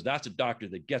 because that's a doctor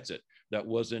that gets it. That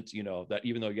wasn't, that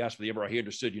even though you asked for the MRI, he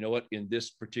understood, in this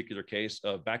particular case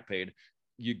of back pain,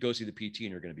 you go see the PT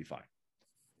and you're going to be fine.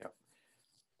 Yep.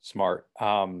 Smart.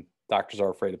 Doctors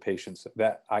are afraid of patients.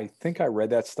 That, I think I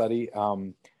read that study.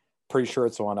 Pretty sure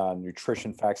it's on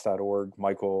nutritionfacts.org.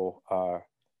 Michael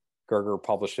Gerger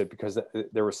published it because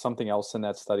there was something else in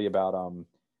that study about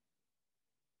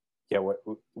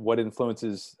what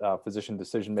influences physician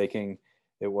decision making.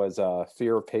 It was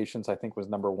fear of patients, I think, was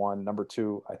number one. Number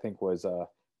two, I think, was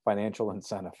financial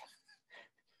incentive.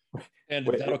 And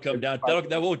that'll come down.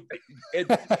 That will.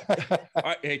 All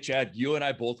right, hey Chad, you and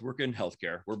I both work in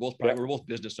healthcare. We're both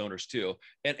business owners too.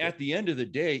 And at the end of the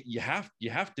day, you have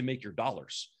to make your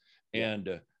dollars.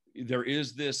 And there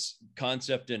is this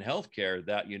concept in healthcare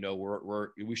that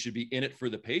we should be in it for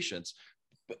the patients.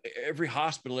 But every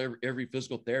hospital, every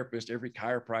physical therapist, every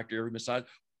chiropractor, every massage,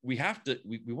 we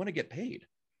want to get paid.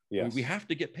 Yes. We have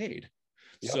to get paid.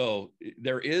 Yep. So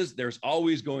there's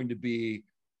always going to be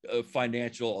a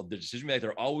financial, the decision maker.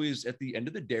 There always, at the end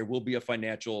of the day, will be a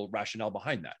financial rationale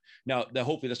behind that. Now,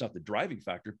 hopefully that's not the driving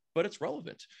factor, but it's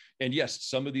relevant. And yes,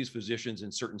 some of these physicians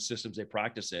in certain systems they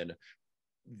practice in,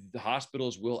 the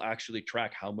hospitals will actually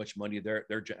track how much money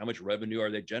how much revenue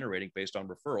are they generating based on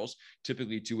referrals,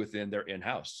 typically to within their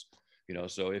in-house.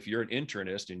 So if you're an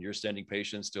internist and you're sending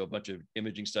patients to a bunch of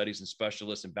imaging studies and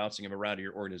specialists and bouncing them around in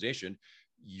your organization,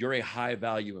 you're a high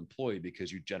value employee because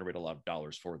you generate a lot of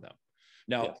dollars for them.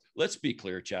 Now, Let's be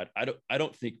clear, Chad. I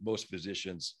don't think most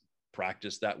physicians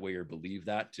practice that way or believe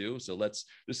that too. So this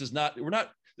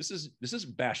is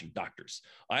bashing doctors.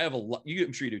 I have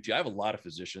I'm sure you do too. I have a lot of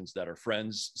physicians that are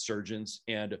friends, surgeons,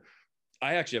 and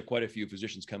I actually have quite a few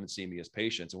physicians come and see me as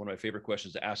patients. And one of my favorite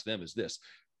questions to ask them is this: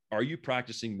 are you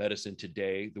practicing medicine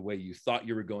today the way you thought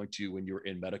you were going to when you were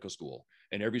in medical school?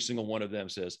 And every single one of them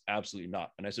says, absolutely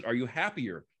not. And I said, are you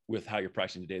happier with how you're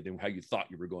practicing today than how you thought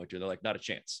you were going to? And they're like, not a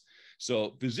chance.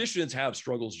 So physicians have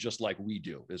struggles just like we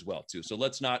do as well too. So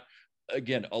let's not,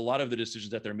 again, a lot of the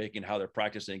decisions that they're making, how they're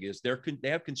practicing is they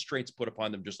have constraints put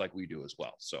upon them just like we do as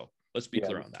well. So let's be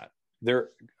clear on that.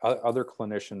 Other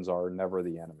clinicians are never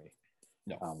the enemy.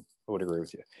 No, I would agree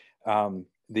with you.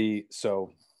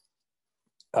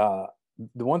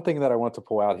 The one thing that I want to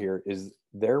pull out here is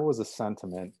there was a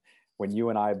sentiment when you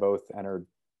and I both entered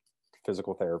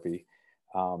physical therapy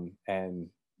and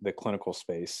the clinical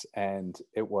space, and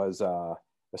it was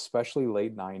especially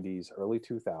late 90s, early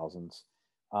 2000s.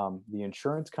 The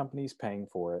insurance companies paying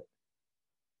for it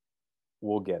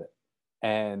will get it.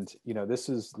 And, this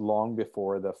is long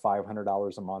before the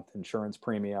 $500 a month insurance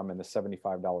premium and the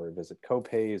 $75 a visit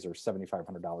copays or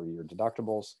 $7,500 a year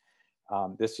deductibles.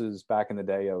 This is back in the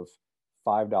day of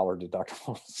 $5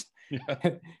 deductibles.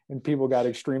 And people got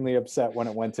extremely upset when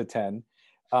it went to 10.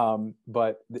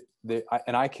 But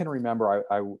I can remember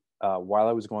while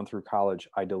I was going through college,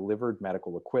 I delivered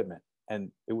medical equipment,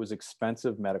 and it was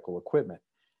expensive medical equipment.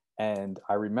 And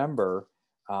I remember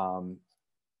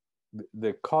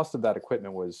the cost of that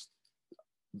equipment was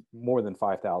more than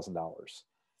 $5,000.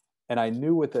 And I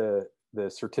knew what the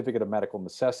certificate of medical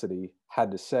necessity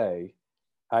had to say.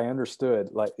 I understood,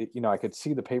 I could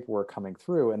see the paperwork coming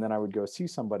through, and then I would go see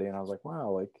somebody and I was like,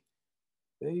 wow,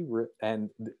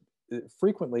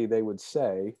 frequently they would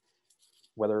say,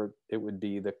 whether it would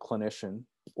be the clinician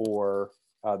or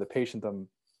the patient,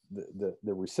 the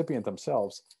recipient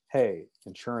themselves, hey,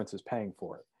 insurance is paying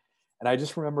for it. And I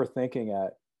just remember thinking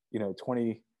at,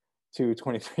 22,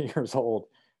 23 years old,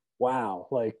 wow,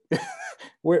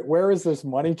 where is this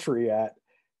money tree at?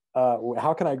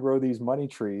 How can I grow these money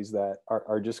trees that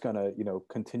are just going to,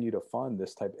 continue to fund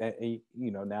this type? And,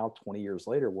 now 20 years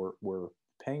later, we're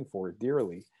paying for it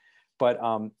dearly. But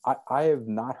I have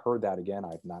not heard that again.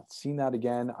 I've not seen that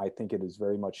again. I think it is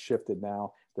very much shifted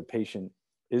now. The patient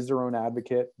is their own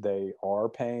advocate. They are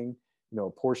paying, a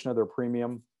portion of their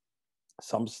premium.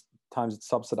 Sometimes it's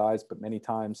subsidized, but many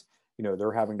times,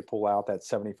 they're having to pull out that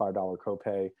 $75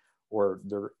 copay, or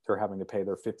they're having to pay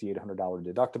their $5,800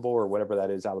 deductible or whatever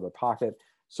that is out of their pocket.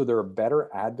 So they're a better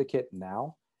advocate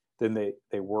now than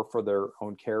they were for their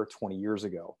own care 20 years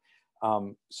ago.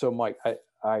 So Mike,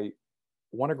 I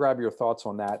want to grab your thoughts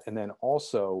on that. And then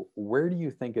also, where do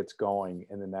you think it's going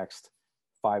in the next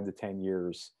 5 to 10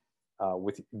 years?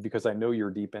 Because I know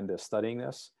you're deep into studying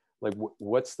this.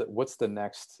 What's the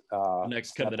next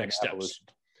steps? Evolution?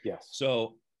 Yes.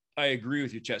 So I agree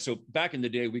with you, Chad. So back in the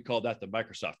day, we called that the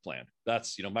Microsoft plan.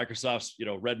 That's, Microsoft's,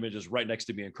 Redmond is right next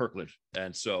to me in Kirkland.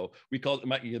 And so we called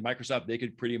it Microsoft. They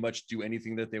could pretty much do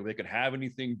anything that they could have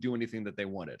anything, do anything that they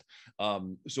wanted.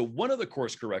 So one of the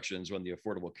course corrections when the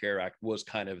Affordable Care Act was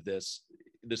kind of this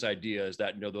idea is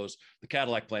that, the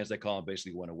Cadillac plans, they call them,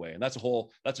 basically went away. And that's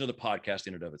another podcast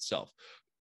in and of itself.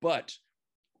 But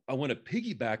I want to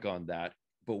piggyback on that.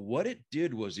 But what it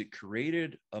did was it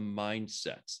created a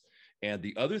mindset. And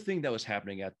the other thing that was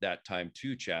happening at that time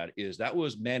too, Chad, is that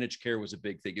was managed care was a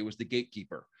big thing. It was the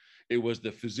gatekeeper. It was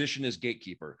the physician as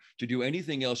gatekeeper. To do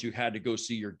anything else, you had to go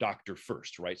see your doctor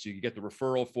first, right? So you get the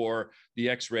referral for the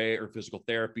x-ray or physical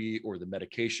therapy or the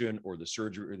medication or the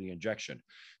surgery or the injection.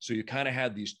 So you kind of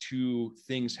had these two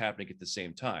things happening at the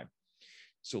same time.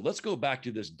 So let's go back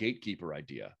to this gatekeeper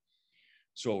idea.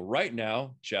 So right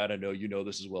now, Chad, I know you know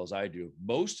this as well as I do,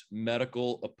 most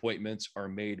medical appointments are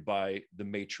made by the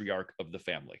matriarch of the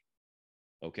family.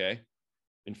 Okay.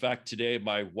 In fact, today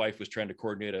my wife was trying to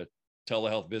coordinate a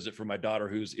telehealth visit for my daughter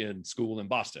who's in school in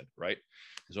Boston, right?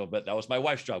 So, but that was my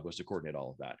wife's job, was to coordinate all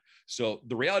of that. So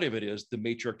the reality of it is the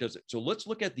matriarch does it. So let's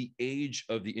look at the age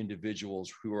of the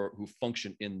individuals who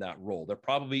function in that role. They're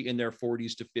probably in their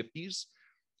 40s to 50s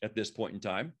at this point in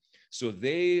time. So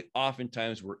they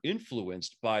oftentimes were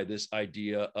influenced by this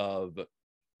idea of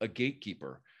a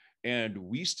gatekeeper. And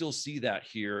we still see that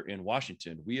here in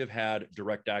Washington. We have had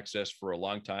direct access for a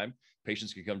long time.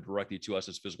 Patients can come directly to us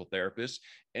as physical therapists.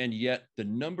 And yet the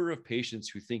number of patients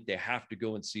who think they have to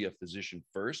go and see a physician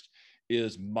first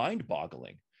is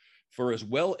mind-boggling. For as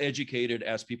well-educated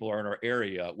as people are in our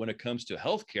area, when it comes to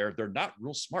healthcare, they're not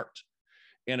real smart.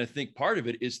 And I think part of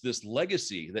it is this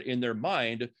legacy that in their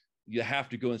mind, you have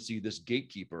to go and see this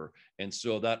gatekeeper. And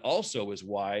so that also is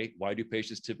why do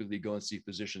patients typically go and see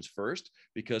physicians first?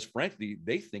 Because frankly,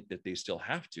 they think that they still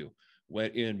have to,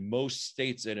 when in most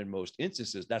states and in most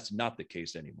instances, that's not the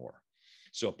case anymore.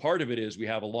 So part of it is we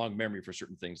have a long memory for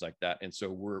certain things like that. And so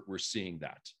we're seeing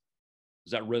that.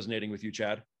 Is that resonating with you,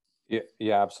 Chad?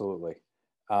 Yeah, absolutely.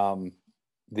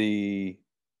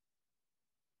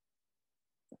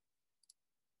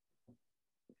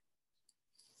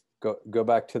 Go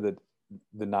back to the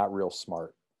not real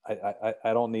smart. I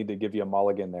don't need to give you a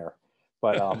mulligan there,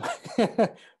 but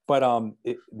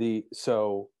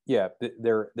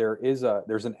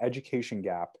there's an education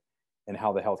gap in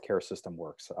how the healthcare system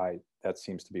works. That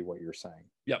seems to be what you're saying.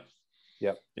 Yep.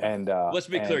 Yeah. And let's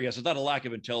be clear. Yes, it's not a lack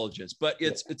of intelligence, but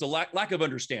it's a lack of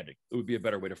understanding. It would be a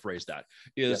better way to phrase that,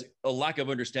 is a lack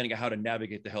of understanding of how to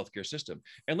navigate the healthcare system.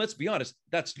 And let's be honest,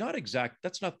 that's not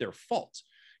their fault.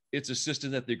 It's a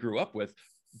system that they grew up with.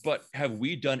 But have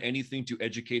we done anything to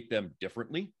educate them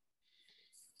differently?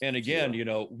 And again,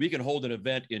 we can hold an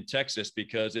event in Texas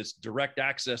because it's direct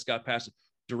access got passed.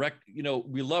 Direct,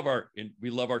 we love our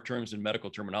terms in medical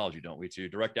terminology, don't we? Too.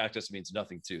 Direct access means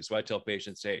nothing too. So I tell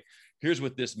patients, hey, here's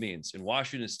what this means. In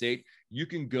Washington State, you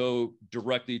can go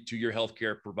directly to your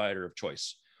healthcare provider of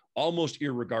choice, almost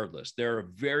irregardless. There are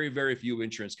very, very few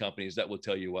insurance companies that will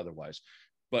tell you otherwise.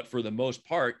 But for the most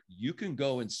part, you can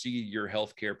go and see your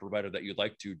healthcare provider that you'd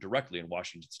like to directly in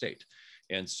Washington State.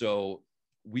 And so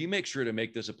we make sure to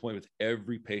make this a point with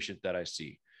every patient that I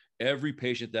see. Every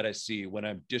patient that I see, when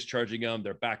I'm discharging them,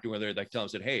 they're back to where they're like, tell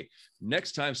them, hey,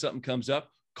 next time something comes up,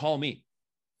 call me.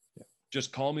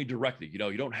 Just call me directly.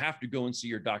 You don't have to go and see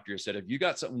your doctor. I said, if you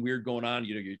got something weird going on,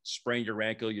 you sprained your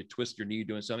ankle, you twist your knee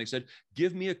doing something, said,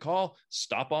 give me a call,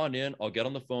 stop on in, I'll get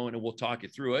on the phone and we'll talk you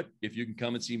through it. If you can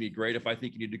come and see me, great. If I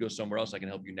think you need to go somewhere else, I can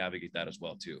help you navigate that as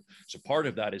well too. So part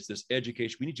of that is this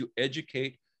education. We need to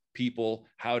educate people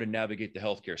how to navigate the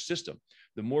healthcare system.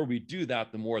 The more we do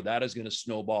that, the more that is going to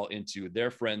snowball into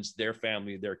their friends, their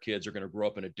family, their kids are going to grow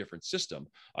up in a different system.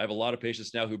 I have a lot of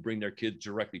patients now who bring their kids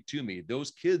directly to me.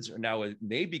 Those kids are now,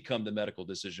 they become the medical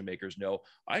decision makers. No,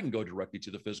 I can go directly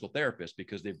to the physical therapist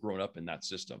because they've grown up in that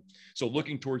system. So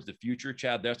looking towards the future,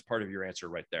 Chad, that's part of your answer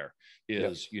right there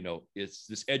is, it's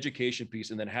this education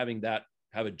piece and then having that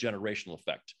have a generational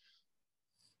effect.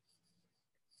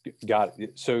 Got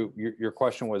it. So your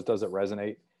question was, does it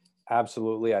resonate?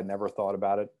 Absolutely. I never thought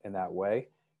about it in that way,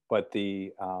 but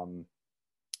the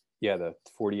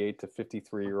 48 to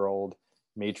 53-year-old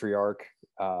matriarch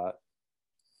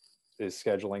is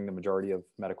scheduling the majority of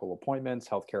medical appointments,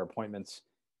 healthcare appointments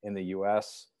in the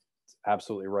U.S. It's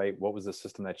absolutely right. What was the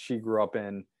system that she grew up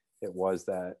in? It was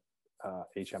that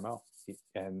HMO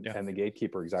and the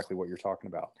gatekeeper, exactly what you're talking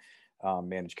about,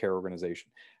 managed care organization.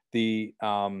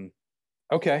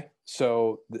 Okay,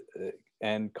 so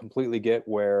and completely get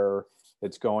where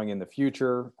it's going in the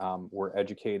future. We're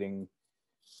educating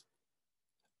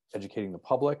the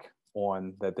public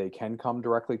on that they can come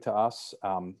directly to us.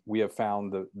 We have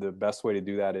found the best way to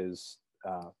do that is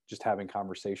just having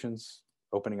conversations,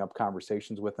 opening up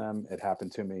conversations with them. It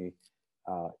happened to me,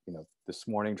 this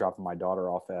morning, dropping my daughter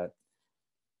off at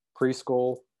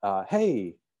preschool.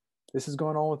 Hey, this is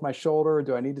going on with my shoulder.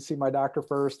 Do I need to see my doctor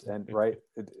first? And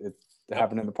it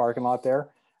happened in the parking lot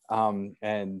there.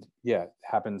 And yeah, it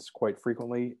happens quite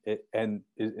frequently.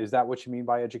 Is that what you mean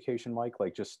by education, Mike?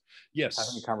 Like just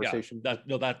having a conversation?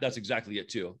 Yeah, that's exactly it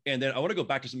too. And then I want to go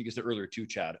back to something you said earlier too,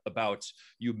 Chad, about,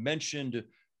 you mentioned,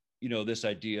 this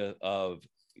idea of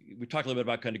we talked a little bit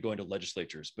about kind of going to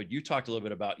legislatures, but you talked a little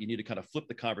bit about you need to kind of flip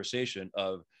the conversation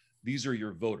of these are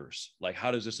your voters. Like,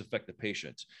 how does this affect the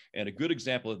patient? And a good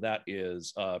example of that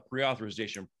is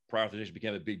pre-authorization. Pre-authorization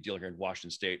became a big deal here in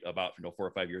Washington State about 4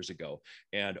 or 5 years ago.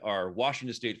 And our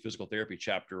Washington State Physical Therapy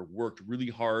chapter worked really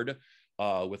hard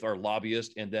with our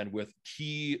lobbyists and then with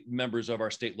key members of our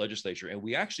state legislature. And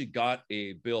we actually got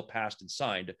a bill passed and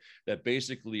signed that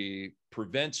basically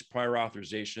prevents prior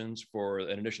authorizations for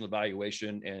an initial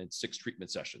evaluation and 6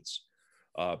 treatment sessions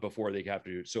before they have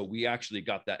to do. So we actually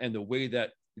got that. And the way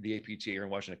that the APTA here in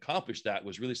Washington accomplished that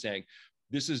was really saying,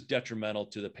 this is detrimental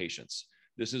to the patients.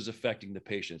 This is affecting the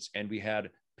patients. And we had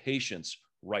patients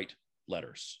write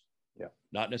letters. Yeah.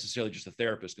 Not necessarily just a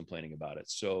therapist complaining about it.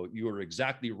 So you are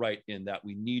exactly right in that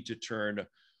we need to turn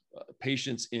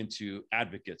patients into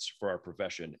advocates for our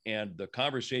profession. And the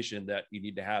conversation that you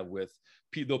need to have with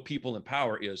the people in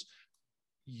power is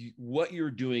what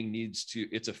you're doing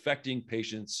it's affecting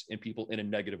patients and people in a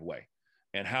negative way.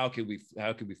 And how can we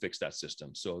fix that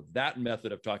system? So that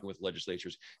method of talking with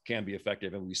legislatures can be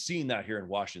effective. And we've seen that here in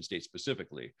Washington State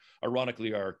specifically.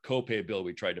 Ironically, our copay bill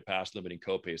we tried to pass limiting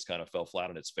copays kind of fell flat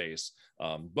on its face.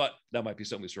 But that might be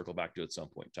something we circle back to at some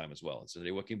point in time as well. And so,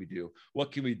 hey, what can we do?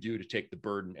 What can we do to take the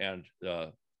burden and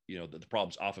the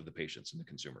problems off of the patients and the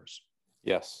consumers?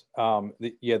 Yes.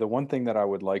 The one thing that I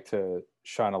would like to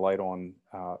shine a light on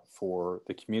for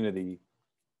the community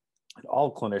and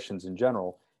all clinicians in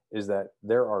general is that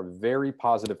there are very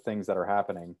positive things that are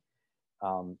happening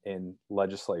in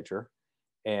legislature,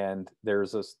 and there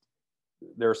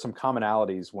are some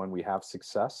commonalities when we have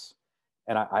success,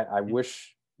 and I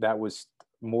wish that was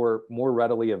more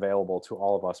readily available to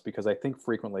all of us, because I think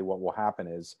frequently what will happen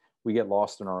is we get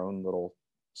lost in our own little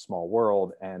small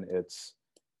world, and it's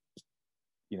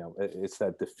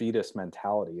that defeatist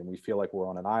mentality, and we feel like we're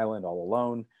on an island all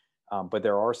alone. But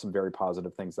there are some very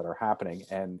positive things that are happening,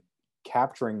 and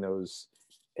capturing those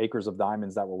acres of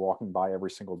diamonds that we're walking by every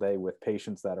single day with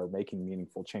patients that are making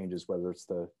meaningful changes, whether it's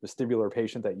the vestibular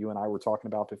patient that you and I were talking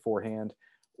about beforehand,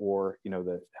 or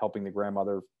the helping the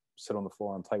grandmother sit on the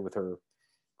floor and play with her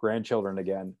grandchildren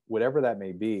again, whatever that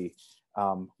may be.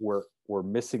 We're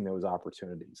missing those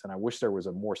opportunities, and I wish there was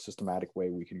a more systematic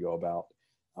way we could go about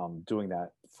doing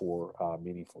that for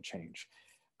meaningful change.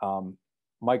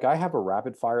 Mike, I have a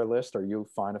rapid fire list. Are you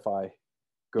fine if I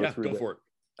go through? Go for it.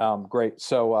 Great.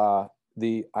 So I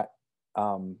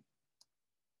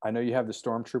know you have the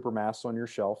Stormtrooper mask on your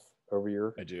shelf over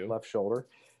your left shoulder.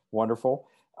 Wonderful.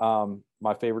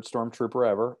 My favorite Stormtrooper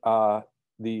ever.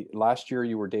 The last year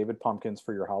you were David Pumpkins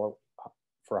for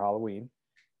Halloween.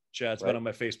 Chad's been on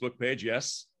my Facebook page.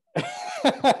 Yes.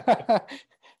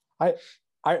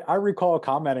 I recall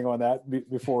commenting on that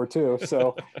before too.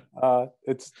 So I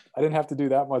didn't have to do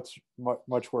that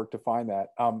much work to find that.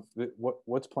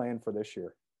 What's planned for this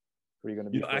year? What are you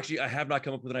going to be? Actually, I have not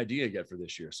come up with an idea yet for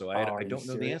this year, so I don't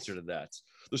know the answer to that.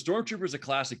 The Stormtrooper is a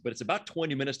classic, but it's about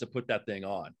 20 minutes to put that thing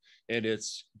on, and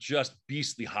it's just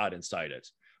beastly hot inside it.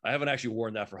 I haven't actually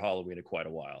worn that for Halloween in quite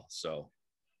a while. So,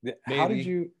 how did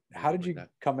you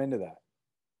come into that?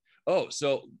 Oh,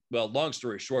 so, well, long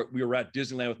story short, we were at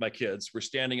Disneyland with my kids. We're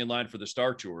standing in line for the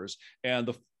Star Tours, and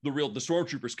the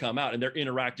Stormtroopers come out and they're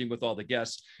interacting with all the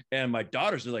guests. And my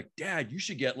daughters are like, Dad, you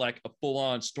should get like a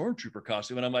full-on Stormtrooper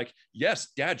costume. And I'm like, yes,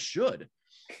 Dad should.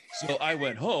 So I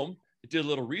went home, did a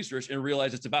little research, and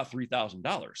realized it's about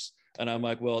 $3,000. And I'm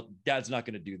like, well, Dad's not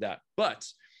going to do that. But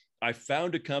I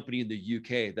found a company in the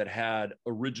UK that had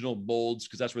original molds,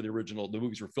 because that's where the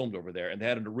movies were filmed over there. And they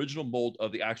had an original mold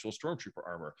of the actual Stormtrooper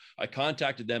armor. I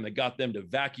contacted them and got them to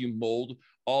vacuum mold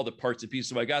all the parts and pieces.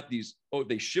 So I got these,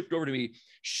 they shipped over to me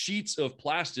sheets of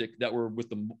plastic that were with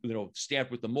the,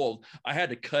 stamped with the mold. I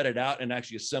had to cut it out and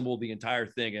actually assemble the entire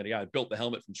thing. And I built the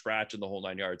helmet from scratch and the whole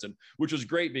 9 yards. And which was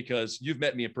great because you've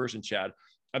met me in person, Chad.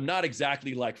 I'm not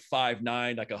exactly like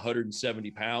 5'9", like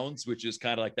 170 pounds, which is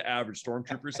kind of like the average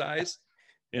Stormtrooper size.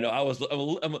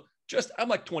 I'm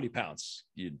like 20 pounds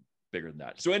bigger than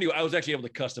that. So anyway, I was actually able to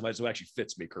customize so it actually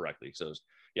fits me correctly. So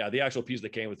the actual piece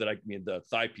that came with it, the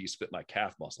thigh piece fit my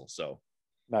calf muscle. So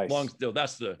nice.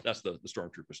 That's the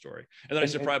Stormtrooper story. And then I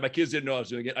surprised my kids didn't know I was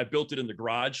doing it. I built it in the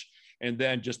garage and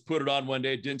then just put it on one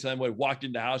day. Didn't tell them what I walked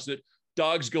in the house.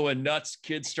 Dogs going nuts,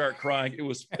 kids start crying. It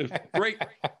was a great,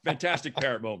 fantastic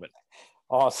parent moment.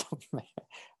 Awesome.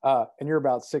 And you're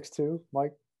about 6'2",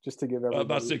 Mike, just to give everybody.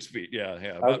 About 6 feet. Yeah.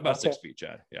 About 6 feet,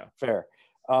 Chad. Yeah. Fair.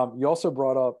 You also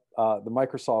brought up the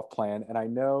Microsoft plan, and I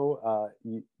know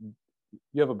you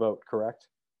have a boat, correct?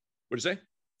 What did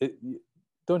you say?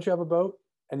 Don't you have a boat?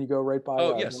 And you go right by.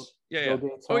 Oh, yes. Bill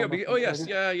Gates' home?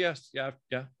 Yes.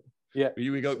 Yeah.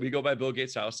 We go by Bill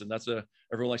Gates' house, and that's a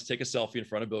Everyone likes to take a selfie in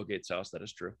front of Bill Gates' house. That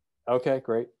is true. Okay,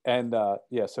 great. And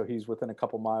yeah, so he's within a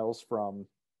couple miles from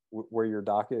where your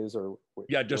dock is, or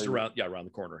yeah, just around the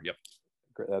corner. Yep.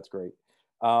 That's great.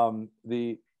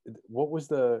 What was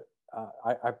the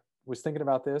I was thinking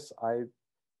about this. I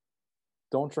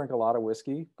don't drink a lot of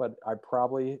whiskey, but I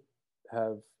probably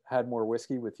have had more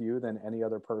whiskey with you than any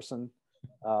other person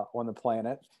on the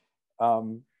planet.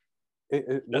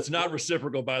 That's not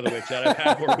reciprocal, by the way, Chad. I've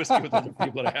had more whiskey with other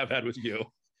people than I have had with you.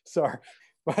 Sorry,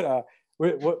 but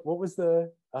what was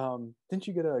the? Didn't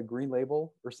you get a green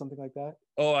label or something like that?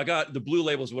 Oh, I got the blue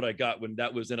label is what I got when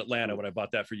that was in Atlanta when I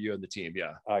bought that for you and the team.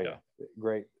 Yeah. Oh yeah,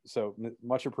 great. So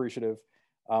much appreciative.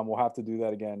 We'll have to do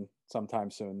that again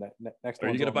sometime soon. Next. Are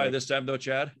you going to buy this time though,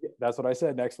 Chad? That's what I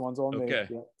said. Next one's on me. Okay.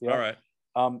 Yeah. All right.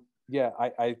 Yeah,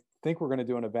 I think we're going to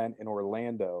do an event in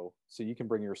Orlando, so you can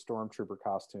bring your Stormtrooper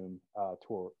costume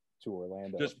to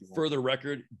Orlando. Just for the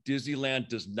record, Disneyland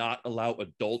does not allow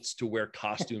adults to wear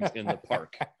costumes in the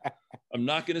park. I'm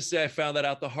not going to say I found that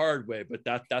out the hard way, but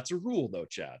that's a rule though,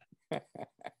 Chad. That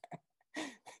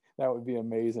would be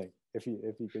amazing if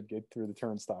you could get through the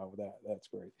turnstile with that. That's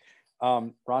great.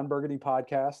 Ron Burgundy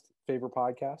podcast, favorite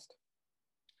podcast?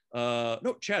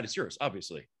 No, Chad, it's yours,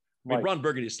 obviously. I mean, Ron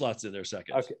Burgundy slots in there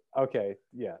second. Okay,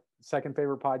 yeah. Second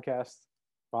favorite podcast,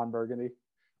 Ron Burgundy.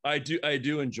 I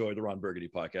do enjoy the Ron Burgundy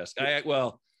podcast.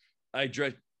 I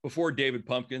dressed before David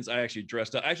Pumpkins. I actually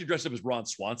dressed up as Ron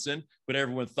Swanson, but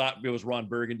everyone thought it was Ron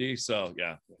Burgundy. So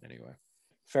yeah. Anyway,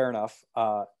 fair enough.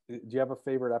 Do you have a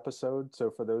favorite episode?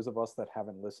 So for those of us that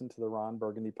haven't listened to the Ron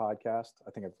Burgundy podcast,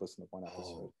 I think I've listened to one episode.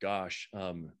 Oh gosh.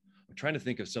 I'm trying to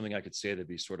think of something I could say that'd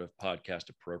be sort of podcast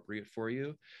appropriate for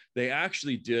you. They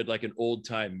actually did like an old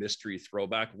time mystery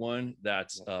throwback one that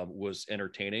was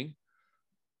entertaining.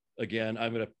 Again,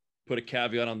 I'm going to put a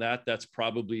caveat on that. That's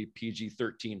probably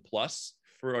PG-13 plus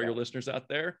for all your listeners out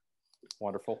there.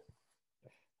 Wonderful.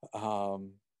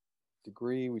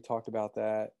 Degree, we talked about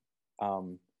that.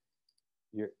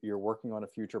 You're working on a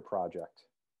future project.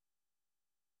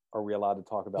 Are we allowed to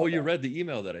talk about you read the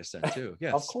email that I sent too?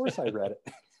 Yes. Of course I read it.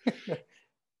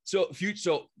 So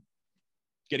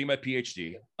getting my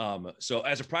PhD. So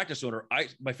as a practice owner,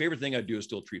 my favorite thing I do is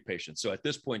still treat patients. So at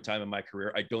this point in time in my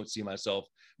career, I don't see myself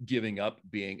giving up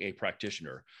being a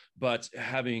practitioner. But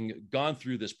having gone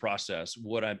through this process,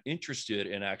 what I'm interested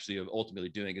in actually ultimately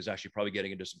doing is actually probably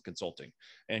getting into some consulting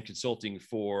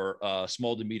for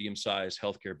small to medium-sized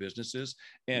healthcare businesses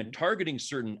and targeting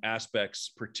certain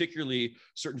aspects, particularly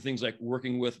certain things like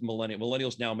working with millennials.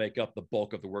 Millennials now make up the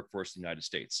bulk of the workforce in the United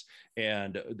States.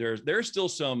 And there's still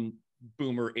some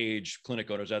boomer age clinic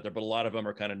owners out there, but a lot of them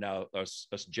are kind of now us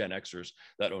Gen Xers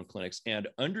that own clinics, and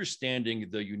understanding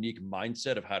the unique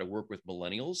mindset of how to work with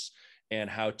millennials and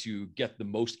how to get the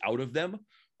most out of them.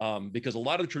 Because a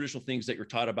lot of the traditional things that you're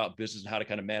taught about business and how to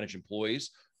kind of manage employees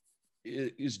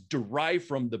is derived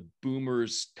from the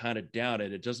boomers kind of down,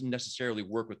 and it doesn't necessarily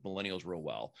work with millennials real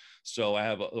well. So I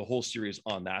have a whole series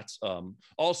on that.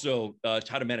 Also,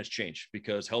 how to manage change,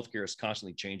 because healthcare is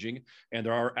constantly changing, and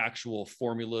there are actual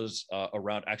formulas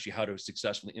around actually how to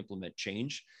successfully implement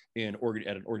change at an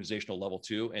organizational level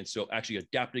too. And so actually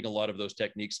adapting a lot of those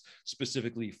techniques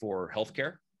specifically for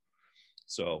healthcare.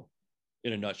 So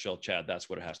in a nutshell, Chad, that's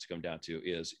what it has to come down to,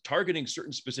 is targeting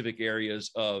certain specific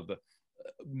areas of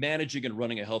managing and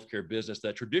running a healthcare business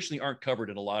that traditionally aren't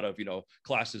covered in a lot of,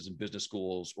 classes in business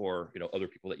schools or, other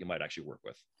people that you might actually work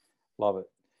with. Love it.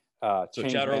 So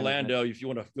Chad, Orlando, if you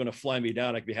want to fly me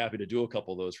down, I'd be happy to do a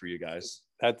couple of those for you guys.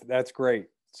 That's great.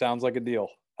 Sounds like a deal.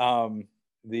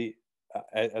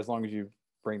 As long as you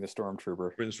bring the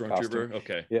Stormtrooper. Bring the Stormtrooper.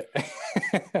 Okay.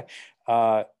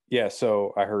 Yeah. Yeah.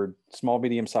 So I heard small,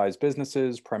 medium-sized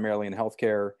businesses, primarily in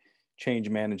healthcare, change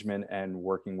management, and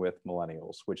working with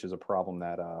millennials, which is a problem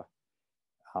that a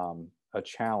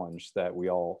challenge that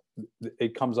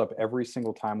it comes up every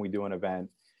single time we do an event.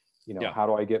 How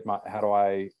do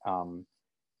I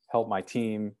help my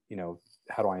team?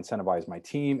 How do I incentivize my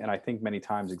team? And I think many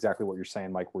times exactly what you're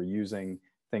saying, Mike, we're using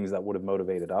things that would have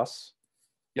motivated us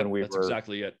when we that's were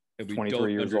exactly it. And we 23 don't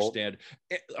years understand.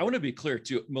 I want to be clear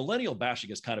too. Millennial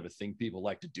bashing is kind of a thing people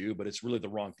like to do, but it's really the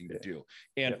wrong thing to do.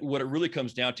 And what it really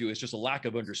comes down to is just a lack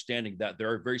of understanding that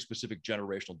there are very specific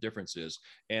generational differences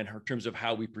in terms of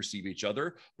how we perceive each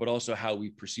other, but also how we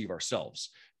perceive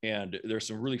ourselves. And there's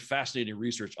some really fascinating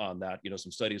research on that,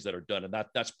 some studies that are done. And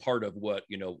that's part of what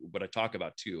I talk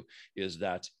about too, is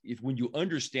that when you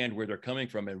understand where they're coming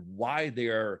from and why they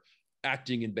are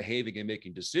acting and behaving and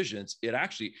making decisions,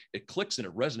 it clicks and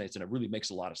it resonates and it really makes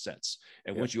a lot of sense.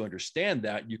 And once you understand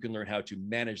that, you can learn how to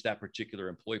manage that particular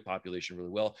employee population really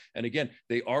well. And again,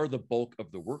 they are the bulk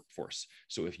of the workforce.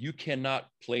 So if you cannot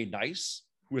play nice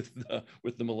with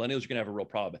the millennials, you're going to have a real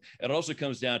problem. And it also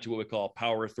comes down to what we call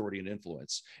power, authority, and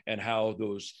influence, and how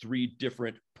those three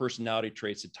different personality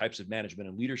traits and types of management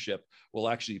and leadership will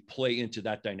actually play into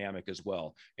that dynamic as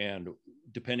well. And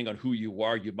depending on who you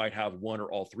are, you might have one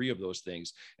or all three of those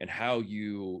things, and how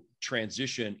you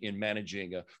transition in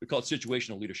managing, we call it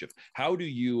situational leadership. How do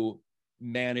you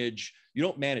manage? You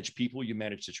don't manage people, you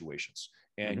manage situations.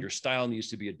 And your style needs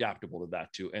to be adaptable to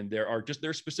that too. And there are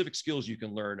specific skills you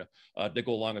can learn that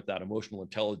go along with that. Emotional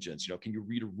intelligence, can you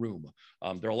read a room?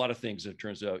 There are a lot of things in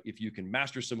terms of, if you can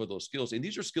master some of those skills, and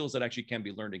these are skills that actually can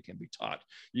be learned and can be taught,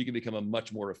 you can become a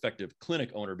much more effective clinic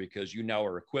owner, because you now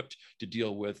are equipped to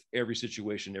deal with every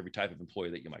situation, every type of employee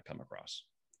that you might come across.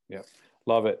 Yeah,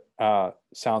 love it.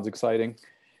 Sounds exciting.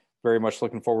 Very much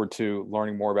looking forward to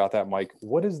learning more about that, Mike.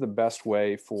 What is the best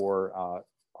way for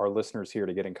our listeners here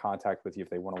to get in contact with you if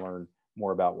they want to learn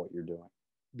more about what you're doing?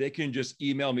 They can just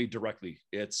email me directly.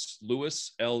 It's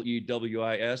Lewis,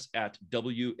 Lewis, at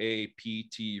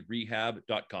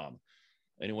waptrehab.com.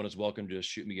 Anyone is welcome to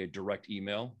shoot me a direct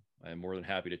email. I'm more than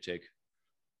happy to take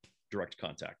direct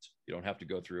contact. You don't have to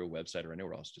go through a website or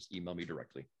anywhere else. Just email me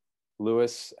directly.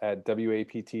 Lewis at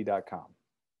wapt.com.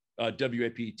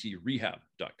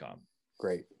 waptrehab.com.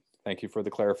 Great. Thank you for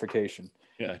the clarification.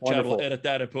 Yeah, Chad will edit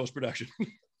that in post-production.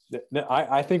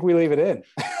 I think we leave it in.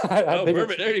 I think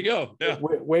perfect. There you go. Yeah.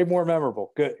 Way more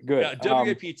memorable. Good. Yeah,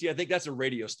 WAPT, I think that's a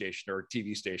radio station or a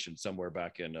TV station somewhere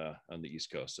back in on the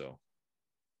East Coast. So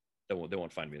they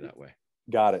won't find me that way.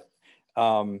 Got it.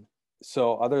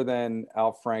 So other than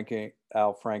Al Franken,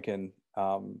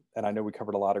 and I know we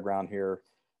covered a lot of ground here,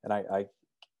 and I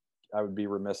would be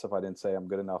remiss if I didn't say I'm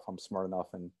good enough, I'm smart enough,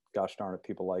 and gosh darn it,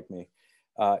 people like me.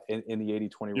 In the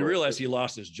 80-20 rule. You realize he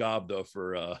lost his job though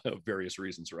for various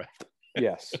reasons, right?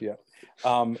 Yes. Yeah.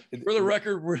 For the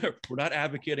record, we're not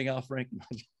advocating Al Franken.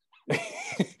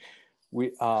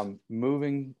 We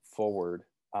moving forward.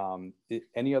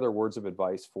 Any other words of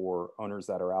advice for owners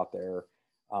that are out there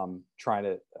trying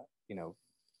to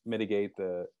mitigate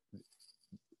the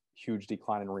huge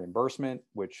decline in reimbursement,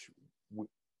 which we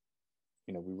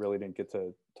really didn't get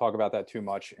to talk about that too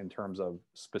much in terms of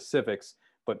specifics.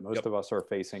 But most of us are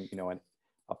facing, an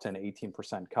up to an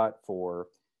 18% cut for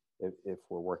if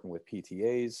we're working with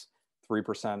PTAs,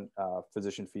 3%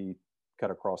 physician fee cut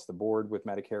across the board with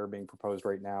Medicare being proposed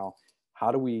right now.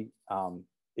 How do we,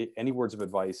 any words of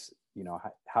advice,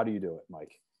 how do you do it,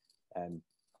 Mike? And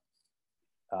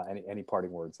any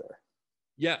parting words there?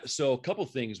 Yeah. So a couple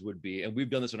things would be, and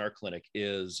we've done this in our clinic,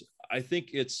 is I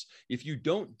think it's, if you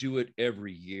don't do it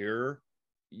every year,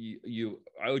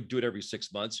 I would do it every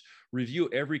 6 months. Review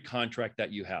every contract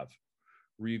that you have.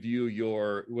 Review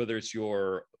whether it's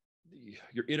your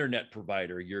internet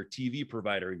provider, your TV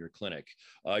provider in your clinic,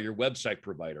 your website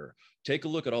provider. Take a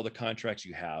look at all the contracts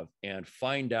you have and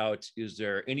find out, is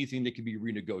there anything that can be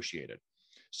renegotiated?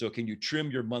 So can you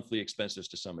trim your monthly expenses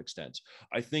to some extent?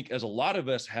 I think as a lot of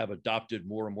us have adopted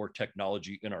more and more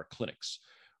technology in our clinics,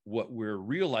 what we're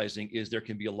realizing is there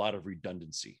can be a lot of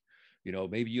redundancy.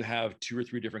 Maybe you have 2 or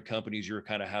 3 different companies you're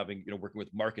kind of having, working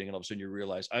with marketing, and all of a sudden you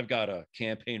realize I've got a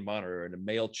campaign monitor and a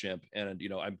MailChimp, and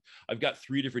I've got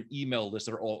 3 different email lists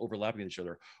that are all overlapping with each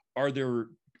other. Are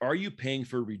you paying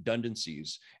for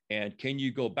redundancies? And can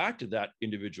you go back to that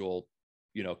individual,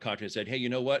 contract and said, hey, you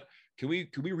know what? Can we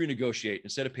renegotiate?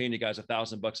 Instead of paying you guys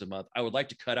 $1,000 a month, I would like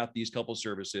to cut out these couple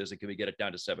services, and can we get it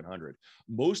down to 700?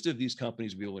 Most of these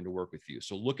companies will be willing to work with you.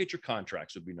 So look at your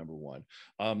contracts would be number one.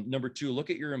 Number 2, look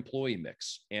at your employee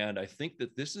mix. And I think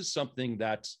that this is something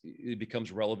that it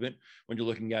becomes relevant when you're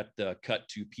looking at the cut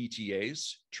to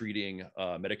PTAs treating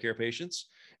Medicare patients.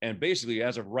 And basically,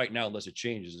 as of right now, unless it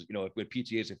changes, with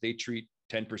PTAs, if they treat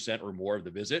 10% or more of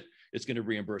the visit, it's going to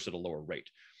reimburse at a lower rate.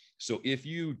 So if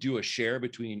you do a share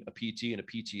between a PT and a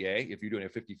PTA, if you're doing a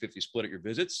 50-50 split at your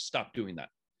visits, stop doing that.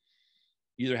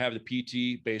 Either have the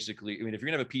PT basically, if you're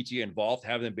gonna have a PTA involved,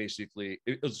 have them basically,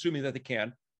 assuming that they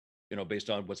can, based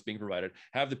on what's being provided,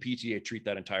 have the PTA treat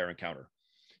that entire encounter.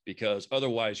 Because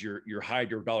otherwise your high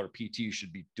dollar PT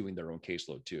should be doing their own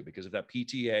caseload too. Because if that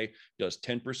PTA does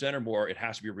 10% or more, it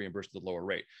has to be reimbursed at the lower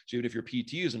rate. So even if your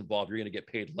PT is involved, you're gonna get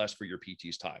paid less for your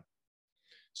PT's time.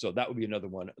 So that would be another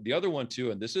one. The other one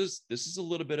too, and this is a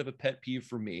little bit of a pet peeve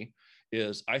for me,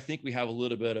 is I think we have a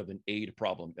little bit of an aid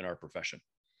problem in our profession.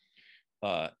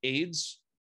 Aides,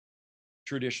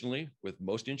 traditionally, with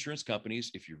most insurance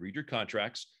companies, if you read your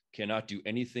contracts, cannot do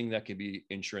anything that can be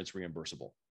insurance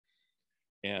reimbursable.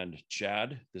 And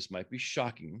Chad, this might be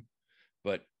shocking,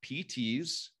 but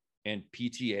PTs and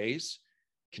PTAs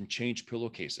can change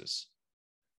pillowcases.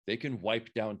 They can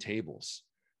wipe down tables.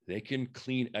 They can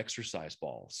clean exercise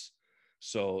balls.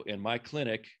 So in my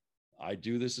clinic, I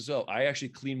do this as well. I actually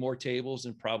clean more tables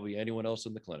than probably anyone else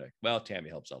in the clinic. Well, Tammy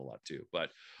helps out a lot too, but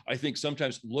I think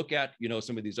sometimes look at,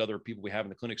 some of these other people we have in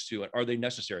the clinics too. Are they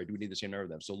necessary? Do we need the same number of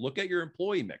them? So look at your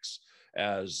employee mix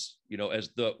as,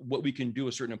 what we can do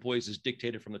with certain employees is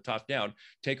dictated from the top down.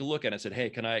 Take a look at it and said, hey,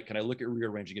 can I look at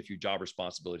rearranging a few job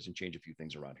responsibilities and change a few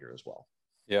things around here as well?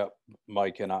 Yeah,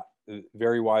 Mike, and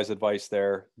very wise advice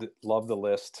there. Love the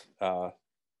list.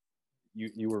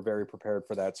 You were very prepared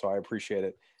for that, so I appreciate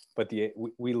it. But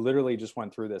we literally just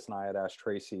went through this, and I had asked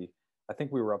Tracy, I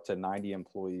think we were up to 90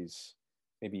 employees,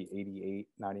 maybe 88,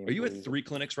 90 employees. Are you at 3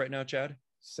 clinics right now, Chad?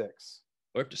 6.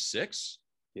 We're up to 6?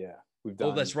 Yeah, we've done.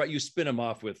 Oh, that's right. You spin them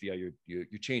off with, you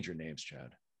change your names,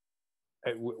 Chad.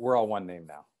 We're all one name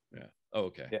now. Yeah. Oh,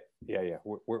 okay. Yeah.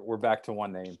 We're back to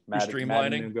one name.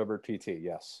 Streamlining? Madden PT,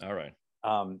 yes. All right.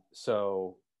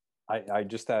 So I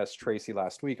just asked Tracy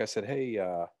last week, I said, hey,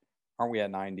 aren't we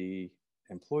at 90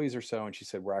 employees or so? And she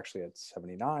said, we're actually at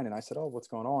 79. And I said, oh, what's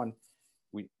going on?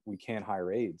 We can't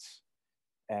hire aides.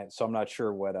 And so I'm not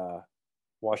sure what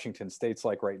Washington State's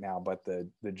like right now, but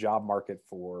the job market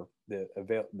for the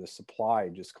supply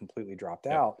just completely dropped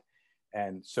out.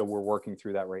 And so we're working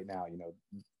through that right now,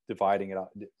 dividing it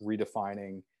up,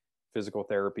 redefining physical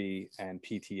therapy and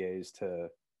PTAs to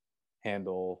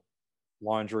handle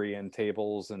laundry and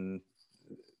tables and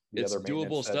it's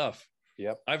doable stuff.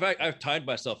 Yep. I've timed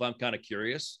myself. I'm kind of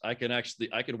curious. I can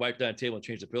wipe down a table and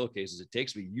change the pillowcases. It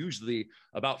takes me usually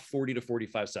about 40 to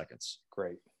 45 seconds.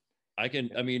 Great.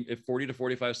 If 40 to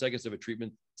 45 seconds of a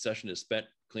treatment session is spent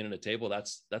cleaning a table,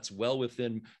 that's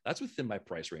within my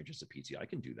price range as a PT. I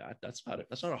can do that. That's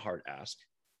not a hard ask.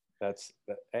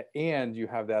 And you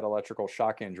have that electrical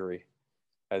shock injury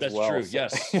as well.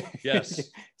 That's true. Yes.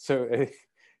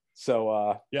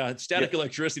 So static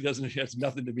electricity has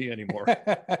nothing to me anymore.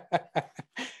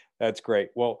 That's great.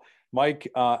 Well, Mike,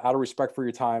 out of respect for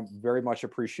your time, very much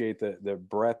appreciate the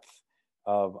breadth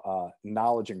of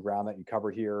knowledge and ground that you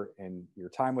covered here in your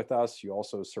time with us. You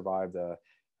also survived a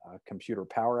computer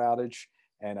power outage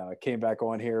and came back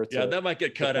on here. That might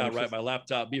get cut out, right? My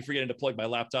laptop, be forgetting to plug my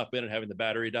laptop in and having the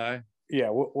battery die. Yeah,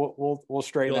 we'll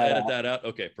straighten You'll that edit out. that out.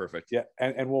 Okay, perfect. Yeah,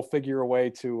 and we'll figure a way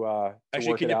to actually,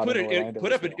 work can it you out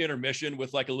put up an intermission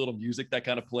with like a little music that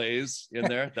kind of plays in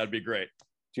there? That'd be great.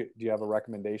 Do you have a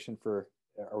recommendation for?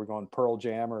 Are we going Pearl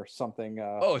Jam or something?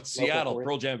 It's Seattle.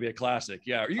 Pearl Jam would be a classic.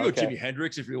 Yeah, or you go Jimi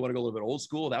Hendrix if you want to go a little bit old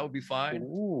school. That would be fine.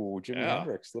 Ooh, Jimi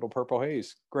Hendrix, Little Purple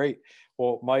Haze. Great.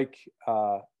 Well, Mike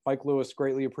Lewis,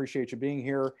 greatly appreciate you being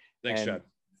here. Thanks, Chad.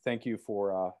 Thank you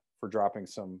for dropping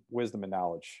some wisdom and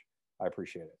knowledge. I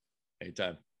appreciate it.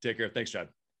 Anytime. Take care. Thanks, Chad.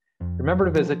 Remember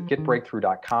to visit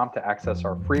getbreakthrough.com to access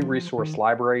our free resource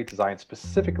library designed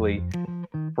specifically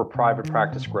for private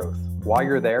practice growth. While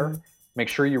you're there, make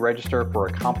sure you register for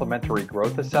a complimentary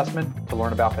growth assessment to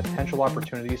learn about potential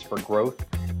opportunities for growth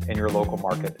in your local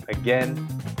market. Again,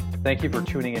 thank you for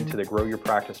tuning into the Grow Your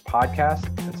Practice podcast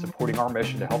and supporting our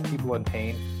mission to help people in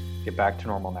pain get back to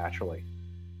normal naturally.